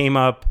cool. He came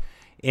up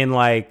in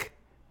like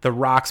the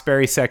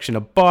Roxbury section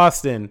of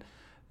Boston.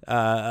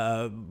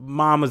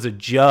 Mom was a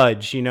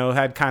judge, you know,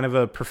 had kind of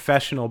a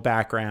professional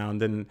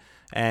background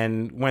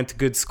and went to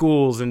good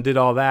schools and did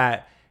all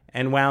that,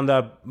 and wound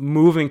up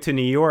moving to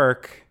New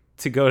York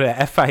to go to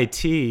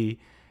FIT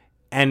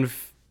and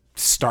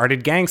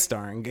started gang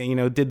starring, you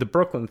know, did the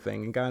Brooklyn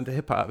thing and got into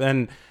hip hop.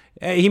 And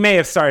he may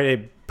have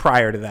started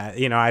prior to that.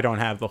 You know, I don't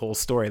have the whole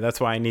story. That's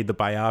why I need the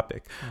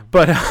biopic.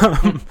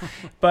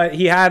 But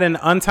he had an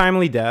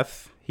untimely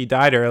death. He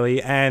died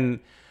early. And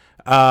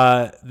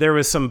there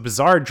was some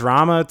bizarre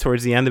drama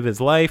towards the end of his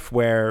life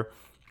where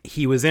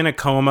he was in a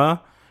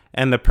coma,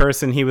 and the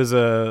person he was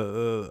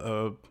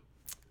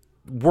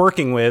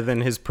working with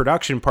and his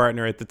production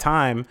partner at the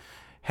time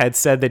had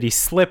said that he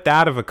slipped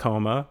out of a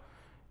coma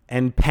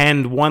and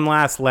penned one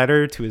last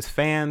letter to his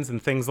fans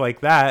and things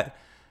like that.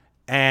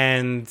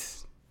 And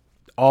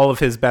all of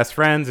his best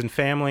friends and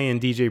family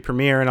and DJ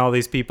Premier and all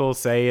these people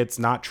say it's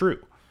not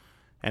true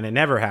and it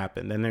never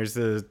happened. And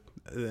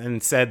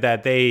and said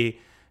that they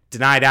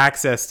denied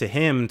access to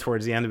him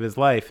towards the end of his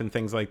life and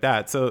things like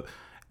that. So,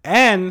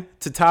 and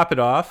to top it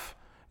off,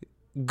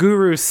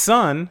 Guru's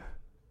son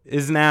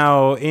is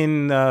now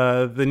in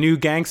the new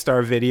Gang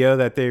Starr video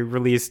that they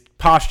released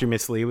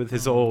posthumously with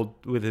his old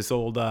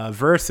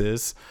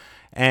verses.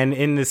 And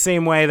in the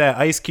same way that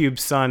Ice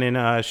Cube's son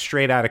in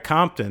Straight Outta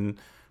Compton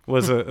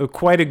was a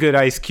quite a good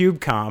Ice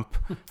Cube comp.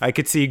 I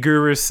could see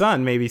Guru's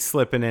son maybe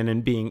slipping in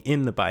and being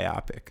in the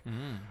biopic.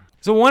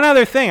 So one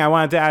other thing I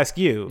wanted to ask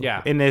you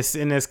in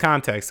this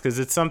context, because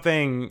it's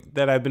something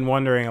that I've been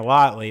wondering a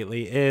lot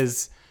lately,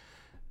 is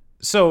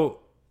so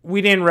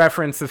we didn't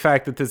reference the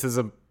fact that this is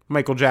a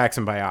Michael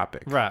Jackson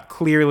biopic. Right.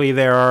 Clearly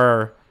there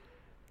are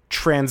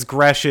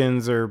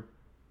transgressions or,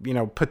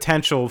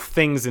 potential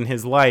things in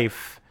his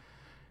life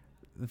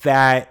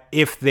that,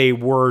 if they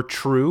were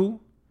true,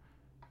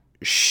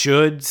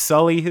 should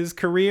sully his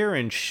career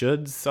and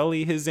should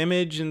sully his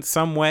image in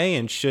some way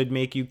and should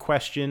make you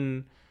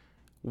question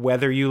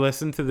whether you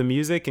listen to the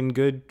music in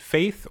good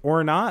faith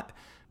or not.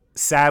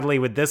 Sadly,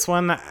 with this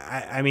one,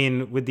 I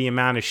mean, with the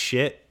amount of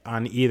shit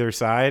on either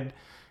side,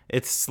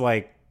 it's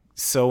like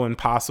so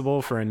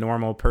impossible for a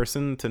normal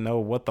person to know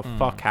what the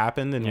fuck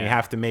happened, and you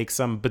have to make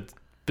some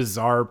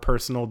bizarre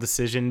personal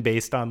decision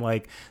based on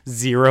like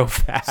zero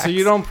facts. So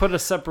you don't put a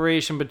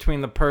separation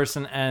between the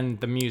person and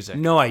the music?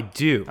 No, I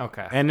do.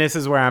 Okay. And this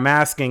is where I'm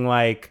asking,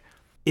 like,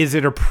 is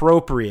it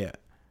appropriate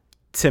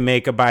to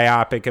make a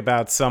biopic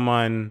about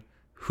someone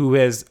who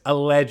is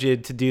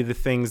alleged to do the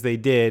things they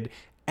did?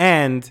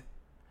 And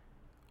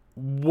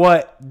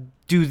what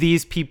do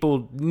these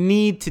people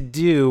need to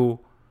do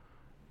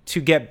to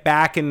get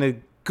back in the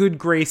good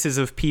graces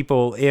of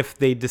people if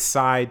they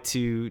decide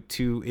to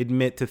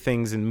admit to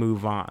things and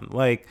move on?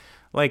 Like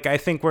I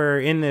think we're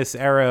in this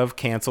era of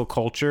cancel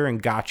culture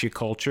and gotcha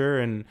culture,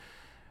 and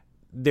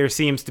there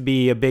seems to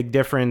be a big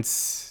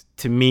difference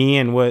to me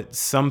in what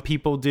some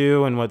people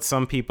do and what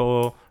some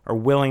people are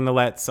willing to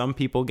let some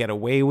people get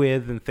away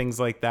with and things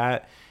like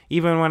that.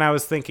 Even when I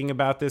was thinking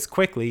about this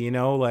quickly,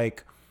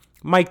 like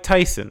Mike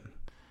Tyson,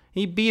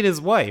 he beat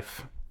his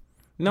wife.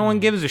 No one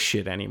gives a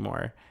shit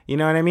anymore. You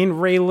know what I mean?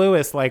 Ray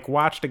Lewis,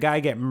 watched a guy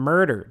get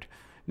murdered.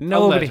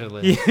 Nobody,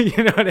 allegedly.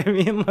 You know what I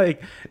mean?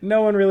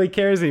 No one really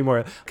cares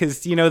anymore.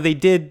 Because, they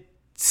did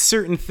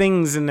certain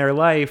things in their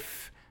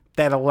life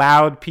that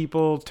allowed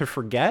people to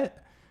forget.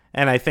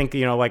 And I think,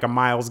 like a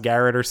Myles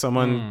Garrett or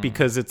someone,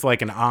 because it's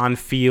like an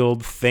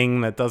on-field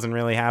thing that doesn't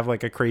really have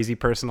a crazy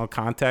personal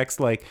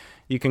context,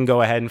 you can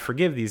go ahead and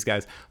forgive these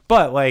guys.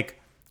 But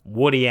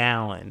Woody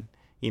Allen,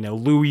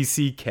 Louis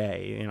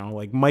C.K.,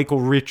 Michael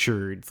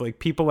Richards,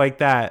 people like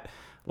that.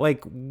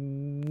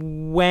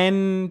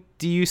 When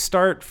do you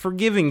start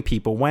forgiving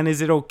people? When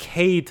is it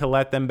okay to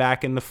let them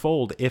back in the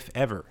fold, if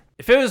ever?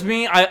 If it was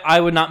me, I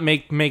would not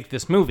make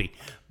this movie.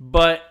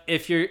 But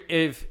if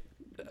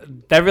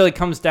that really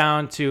comes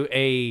down to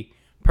a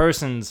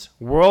person's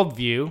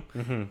worldview,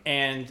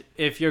 and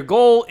if your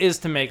goal is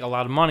to make a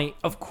lot of money,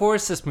 of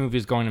course this movie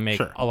is going to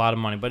make a lot of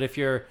money. But if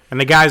you're... And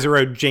the guys who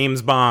wrote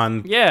James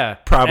Bond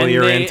probably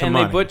are into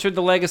money. And they butchered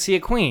the legacy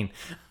of Queen.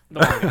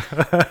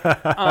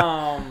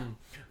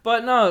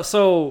 But no,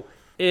 so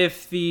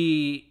if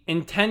the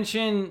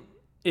intention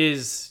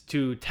is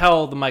to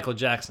tell the Michael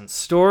Jackson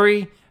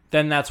story,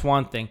 then that's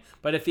one thing.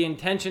 But if the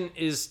intention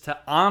is to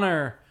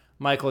honor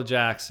Michael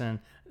Jackson...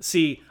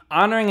 See,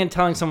 honoring and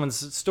telling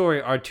someone's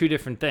story are two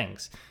different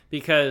things,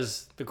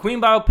 because the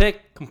Queen biopic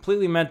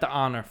completely meant to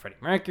honor Freddie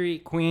Mercury,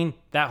 Queen,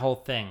 that whole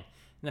thing.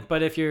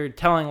 But if you're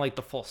telling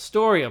the full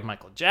story of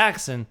Michael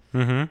Jackson,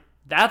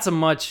 that's a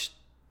much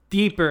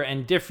deeper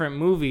and different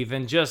movie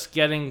than just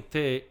getting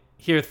to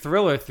hear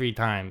Thriller 3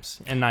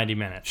 times in 90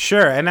 minutes.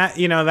 Sure, and that,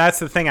 that's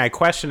the thing I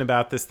question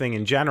about this thing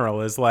in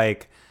general is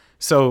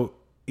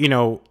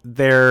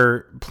they're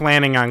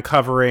planning on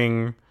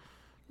covering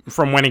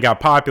from when he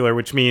got popular,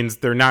 which means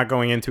they're not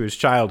going into his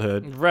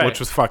childhood, which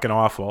was fucking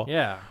awful.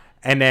 Yeah.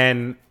 And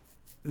then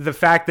the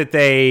fact that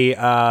they,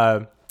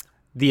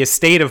 the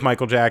estate of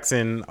Michael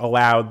Jackson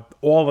allowed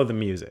all of the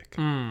music,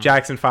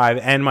 Jackson 5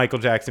 and Michael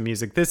Jackson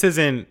music. This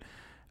isn't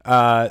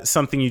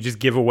something you just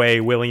give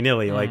away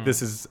willy-nilly.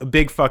 This is a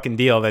big fucking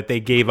deal that they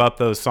gave up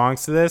those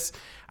songs to this.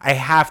 I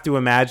have to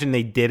imagine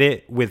they did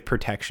it with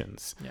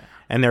protections. Yeah.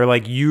 And they're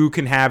like, you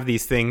can have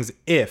these things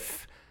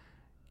if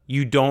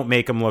you don't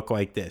make them look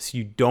like this.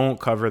 You don't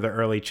cover the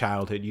early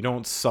childhood. You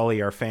don't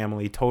sully our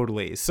family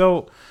totally.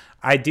 So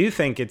I do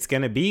think it's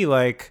going to be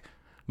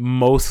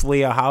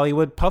mostly a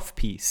Hollywood puff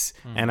piece.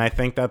 And I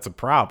think that's a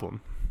problem.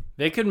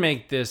 They could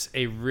make this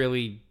a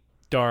really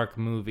dark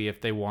movie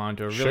if they want,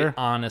 or a really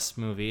honest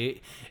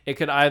movie. It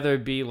could either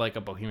be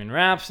a Bohemian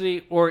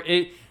Rhapsody, or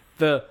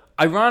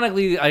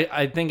ironically,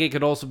 I think it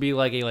could also be a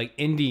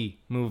indie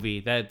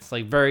movie that's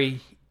very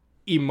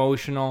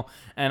emotional.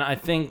 And I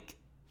think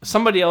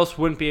somebody else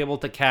wouldn't be able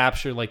to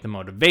capture the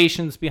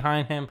motivations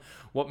behind him,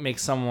 what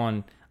makes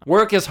someone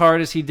work as hard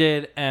as he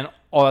did, and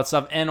all that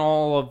stuff, and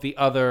all of the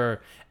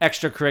other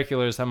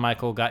extracurriculars that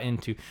Michael got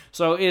into.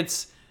 So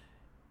it's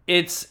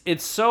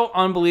so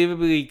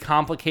unbelievably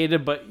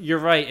complicated. But you're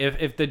right.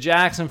 If the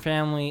Jackson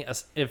family,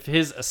 if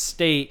his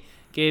estate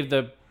gave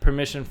the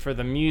permission for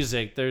the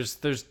music, there's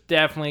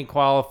definitely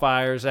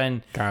qualifiers,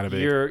 and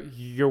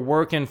you're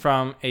working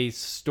from a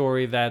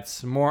story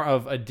that's more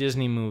of a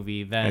Disney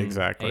movie than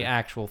a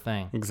actual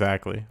thing.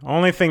 Exactly.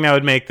 Only thing that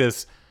would make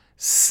this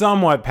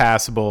somewhat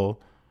passable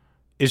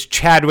is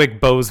Chadwick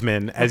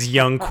Boseman as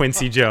young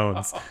Quincy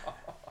Jones.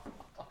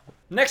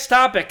 Next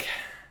topic.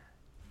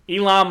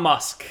 Elon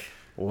Musk.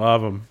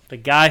 Love him. The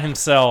guy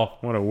himself.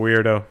 What a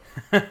weirdo.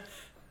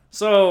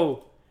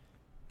 So,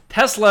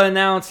 Tesla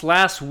announced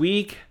last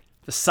week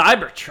the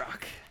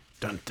Cybertruck.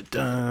 Dun, dun,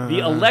 dun. The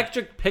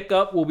electric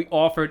pickup will be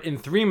offered in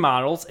 3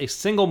 models, a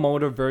single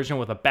motor version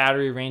with a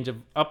battery range of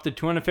up to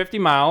 250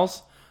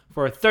 miles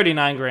for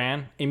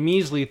 $39,000, a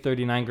measly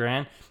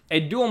 $39,000, a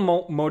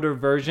dual motor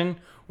version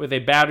with a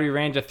battery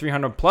range of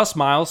 300 plus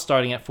miles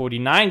starting at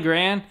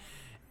 $49,000,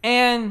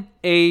 and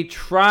a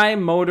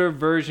tri-motor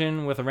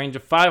version with a range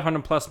of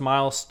 500 plus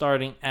miles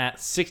starting at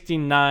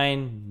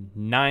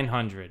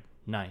 $69,900.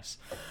 Nice.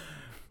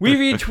 We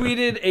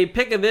retweeted a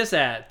pic of this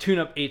at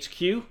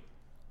TuneUpHQ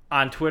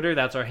on Twitter.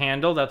 That's our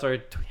handle. That's our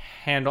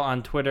handle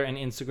on Twitter and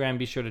Instagram.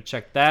 Be sure to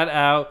check that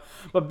out.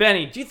 But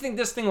Benny, do you think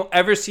this thing will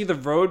ever see the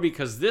road?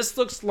 Because this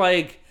looks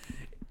like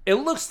the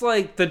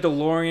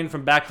DeLorean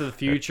from Back to the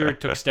Future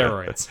took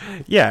steroids.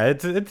 Yeah,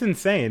 it's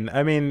insane.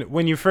 I mean,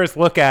 when you first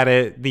look at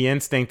it, the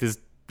instinct is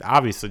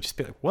obviously just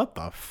be like, what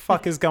the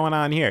fuck is going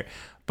on here?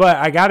 But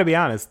I got to be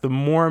honest, the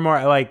more and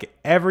more, like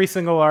every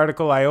single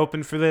article I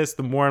open for this,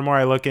 the more and more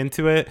I look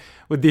into it,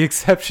 with the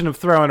exception of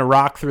throwing a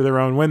rock through their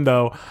own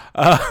window,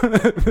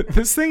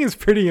 this thing is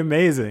pretty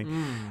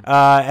amazing.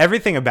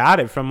 Everything about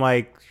it, from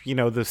like,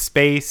 the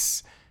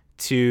space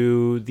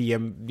to the,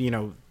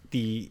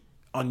 the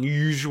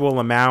unusual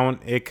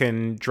amount it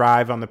can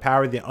drive on the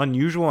power, the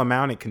unusual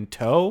amount it can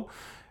tow.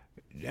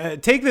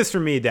 Take this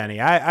from me, Denny.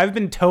 I've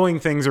been towing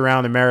things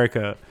around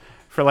America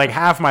for like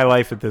half my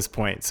life at this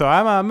point. So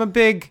I'm a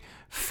big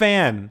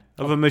fan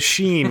of a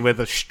machine with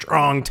a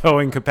strong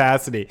towing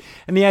capacity.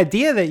 And the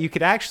idea that you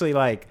could actually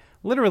like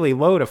literally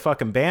load a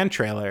fucking band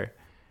trailer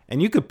and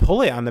you could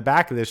pull it on the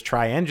back of this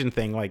tri-engine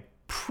thing like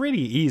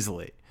pretty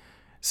easily.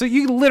 So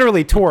you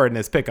literally tour in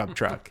this pickup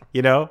truck,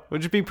 which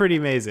would be pretty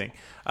amazing.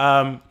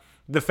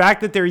 The fact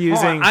that they're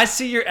using... I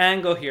see your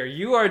angle here.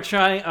 You are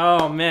trying...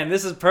 Oh, man,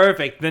 this is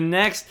perfect. The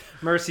next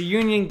Mercy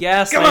Union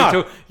gas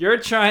line. You're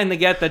trying to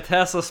get the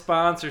Tesla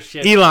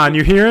sponsorship. Elon,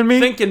 you hearing me?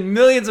 Thinking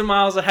millions of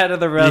miles ahead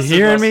of the rest of us. You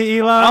hearing me,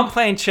 Elon? I'm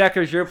playing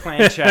checkers. You're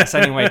playing chess.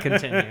 Anyway,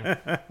 continue.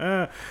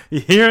 You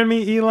hearing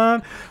me,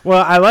 Elon?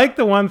 Well, I like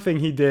the one thing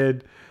he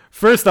did.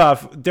 First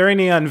off, during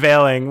the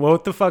unveiling,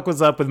 what the fuck was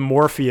up with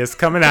Morpheus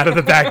coming out of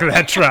the back of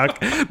that truck?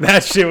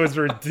 That shit was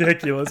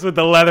ridiculous, with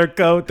the leather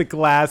coat, the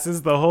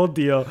glasses, the whole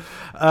deal.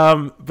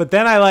 But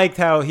then I liked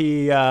how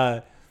he,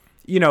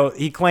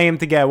 he claimed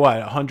to get,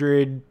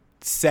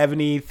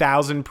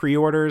 170,000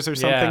 pre-orders or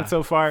something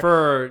so far?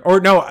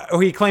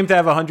 He claimed to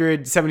have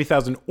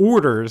 170,000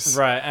 orders.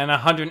 Right, and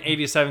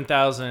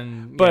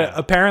 187,000. But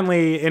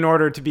apparently, in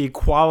order to be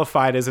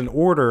qualified as an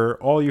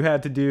order, all you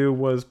had to do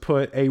was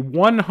put a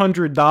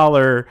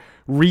 $100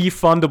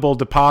 refundable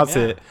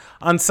deposit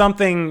on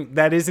something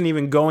that isn't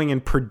even going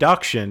in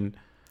production.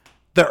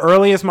 The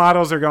earliest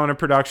models are going to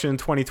production in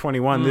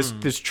 2021.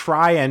 This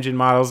tri-engine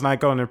model is not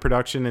going to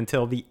production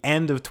until the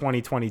end of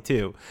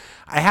 2022.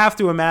 I have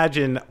to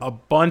imagine a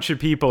bunch of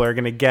people are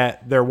going to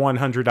get their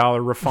 $100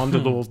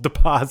 refundable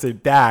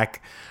deposit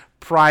back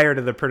prior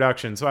to the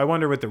production. So I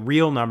wonder what the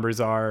real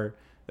numbers are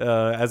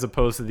as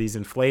opposed to these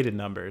inflated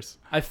numbers.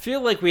 I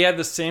feel like we had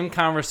the same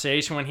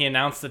conversation when he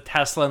announced the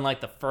Tesla in like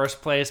the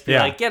first place.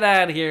 Like, get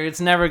out of here. It's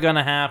never going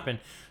to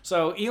happen.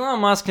 So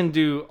Elon Musk can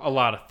do a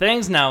lot of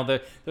things now.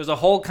 There's a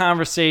whole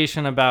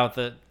conversation about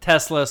the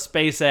Tesla,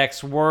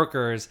 SpaceX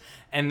workers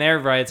and their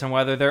rights and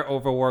whether they're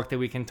overworked that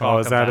we can talk about. Oh,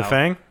 is that a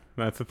thing?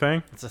 That's a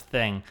thing? It's a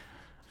thing.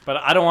 But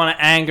I don't want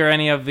to anger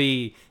any of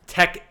the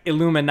tech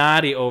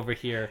Illuminati over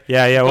here.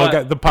 Yeah.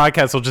 Well, the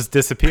podcast will just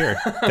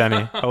disappear,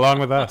 Denny, along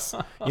with us.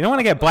 You don't want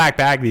to get black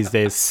bag these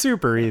days.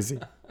 Super easy.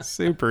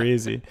 Super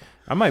easy.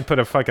 I might put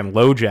a fucking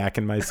low jack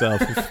in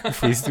myself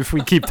if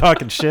we keep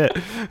talking shit.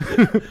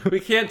 We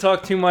can't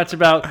talk too much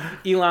about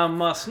Elon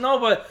Musk. No,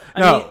 but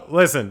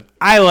listen,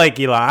 I like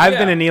Elon. I've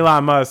been an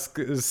Elon Musk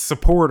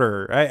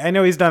supporter. I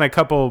know he's done a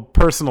couple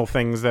personal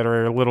things that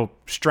are a little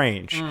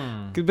strange,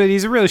 but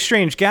he's a really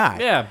strange guy.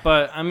 Yeah,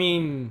 but I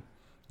mean,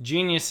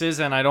 geniuses,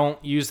 and I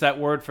don't use that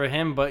word for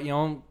him, but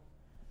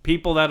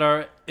people that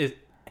are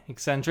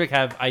eccentric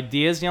have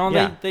ideas.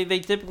 They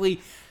typically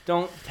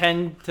don't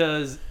tend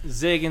to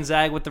zig and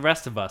zag with the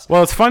rest of us.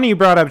 Well, it's funny you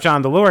brought up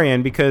John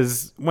DeLorean,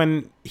 because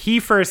when he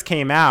first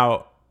came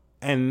out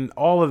and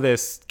all of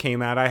this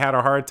came out, I had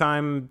a hard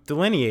time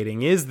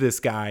delineating, is this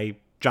guy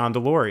John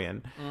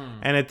DeLorean?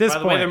 And at this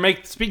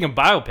point, speaking of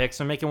biopics,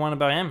 they're making one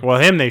about him. Well,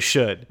 him they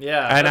should.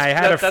 Yeah, and I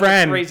had a friend.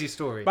 That's a crazy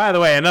story. By the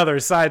way, another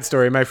side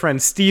story. My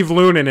friend Steve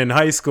Lunin in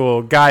high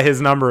school got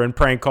his number and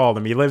prank called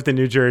him. He lived in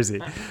New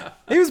Jersey.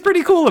 He was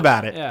pretty cool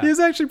about it. Yeah. He was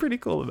actually pretty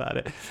cool about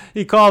it.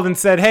 He called and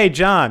said, "Hey,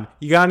 John,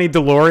 you got any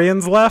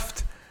DeLoreans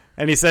left?"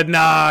 And he said, "Nah,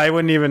 I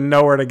wouldn't even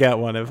know where to get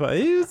one."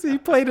 He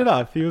played it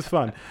off. He was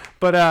fun.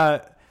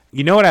 But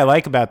you know what I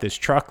like about this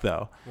truck,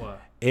 though? What?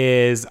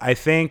 Is I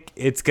think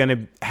it's going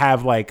to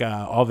have like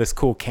all this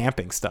cool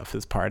camping stuff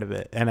as part of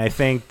it. And I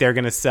think they're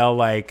going to sell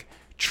like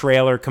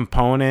trailer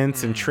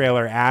components and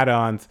trailer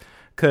add-ons,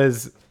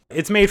 because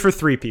it's made for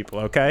 3 people,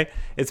 okay?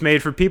 It's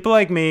made for people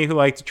like me who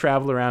like to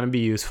travel around and be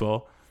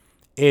useful.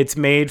 It's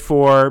made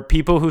for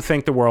people who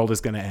think the world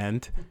is going to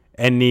end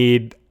and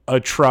need a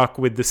truck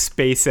with the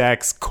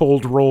SpaceX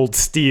cold rolled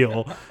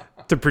steel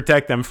to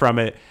protect them from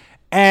it.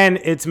 And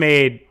it's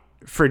made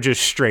for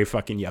just straight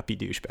fucking yuppie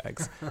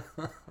douchebags.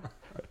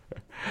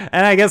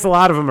 And I guess a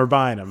lot of them are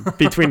buying them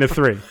between the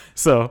three.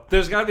 So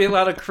there's got to be a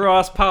lot of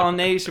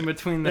cross-pollination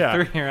between the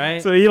three,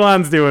 right? So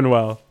Elon's doing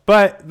well.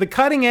 But the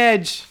cutting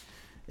edge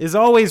is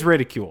always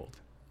ridiculed.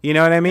 You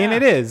know what I mean? Yeah.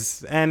 It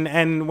is.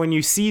 And when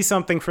you see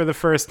something for the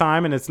first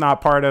time and it's not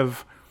part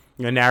of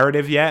your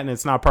narrative yet and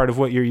it's not part of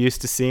what you're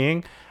used to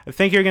seeing, I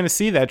think you're going to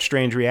see that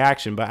strange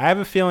reaction. But I have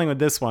a feeling with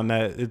this one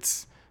that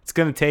it's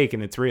going to take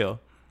and it's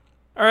real.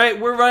 All right,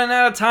 we're running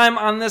out of time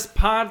on this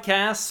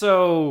podcast,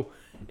 so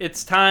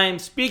it's time.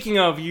 Speaking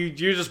of, you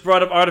just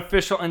brought up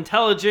artificial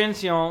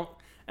intelligence,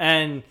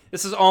 and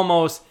this is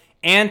almost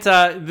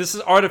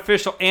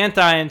artificial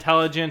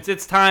anti-intelligence.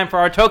 It's time for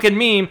our token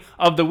meme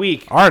of the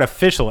week.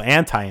 Artificial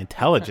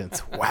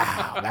anti-intelligence.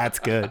 Wow, that's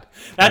good.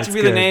 That should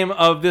be the name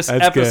of this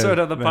episode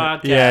of the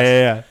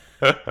podcast.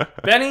 Yeah.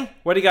 Benny,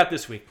 what do you got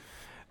this week?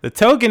 The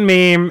token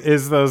meme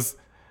is those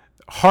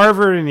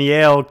Harvard and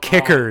Yale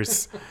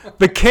kickers.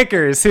 The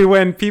kickers who,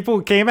 when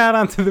people came out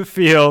onto the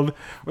field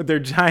with their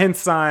giant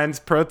signs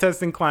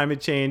protesting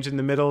climate change in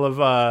the middle of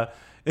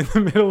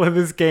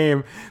this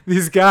game,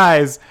 these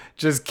guys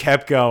just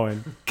kept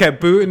going,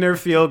 kept booting their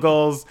field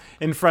goals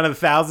in front of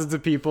thousands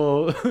of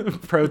people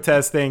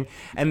protesting,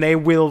 and they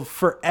will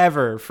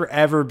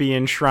forever be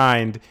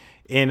enshrined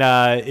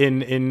as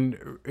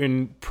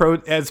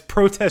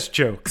protest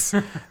jokes.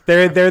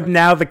 They're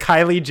now the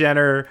Kylie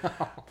Jenner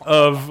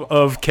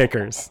of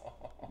kickers.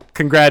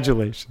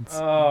 Congratulations.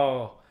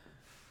 Oh,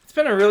 it's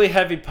been a really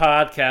heavy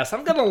podcast.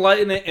 I'm gonna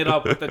lighten it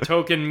up with the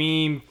token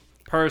meme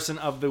person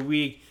of the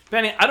week.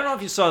 Benny, I don't know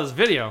if you saw this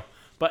video,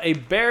 but a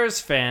Bears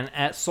fan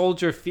at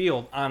Soldier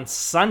Field on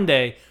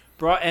Sunday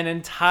brought an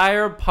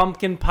entire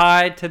pumpkin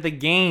pie to the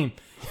game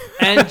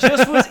and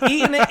just was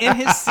eating it in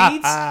his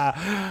seats.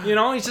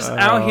 He's just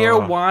out here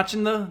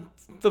watching the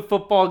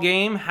football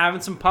game,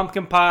 having some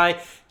pumpkin pie.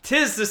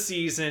 'Tis the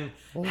season.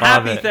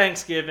 Happy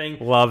Thanksgiving.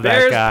 Love that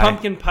Bears guy.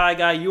 pumpkin pie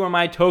guy, you are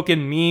my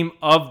token meme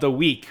of the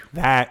week.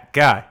 That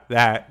guy.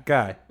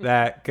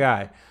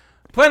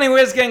 Plenty of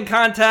ways to get in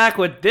contact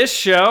with this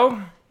show.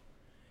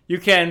 You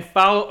can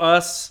follow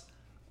us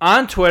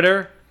on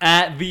Twitter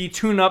at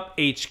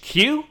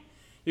TheTuneUpHQ.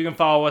 You can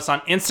follow us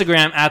on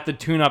Instagram at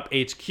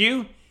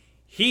TheTuneUpHQ.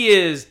 He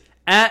is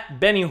at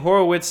Benny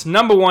Horowitz,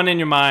 number one in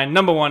your mind,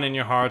 number one in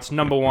your hearts,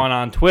 number one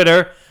on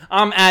Twitter.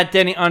 I'm at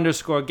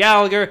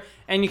Denny_Gallagher.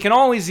 And you can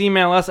always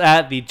email us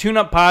at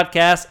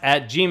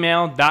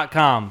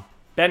thetuneuppodcast@gmail.com.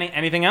 Benny,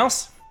 anything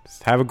else?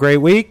 Have a great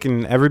week,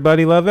 and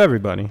everybody love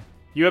everybody.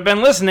 You have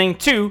been listening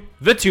to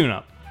The Tune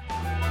Up.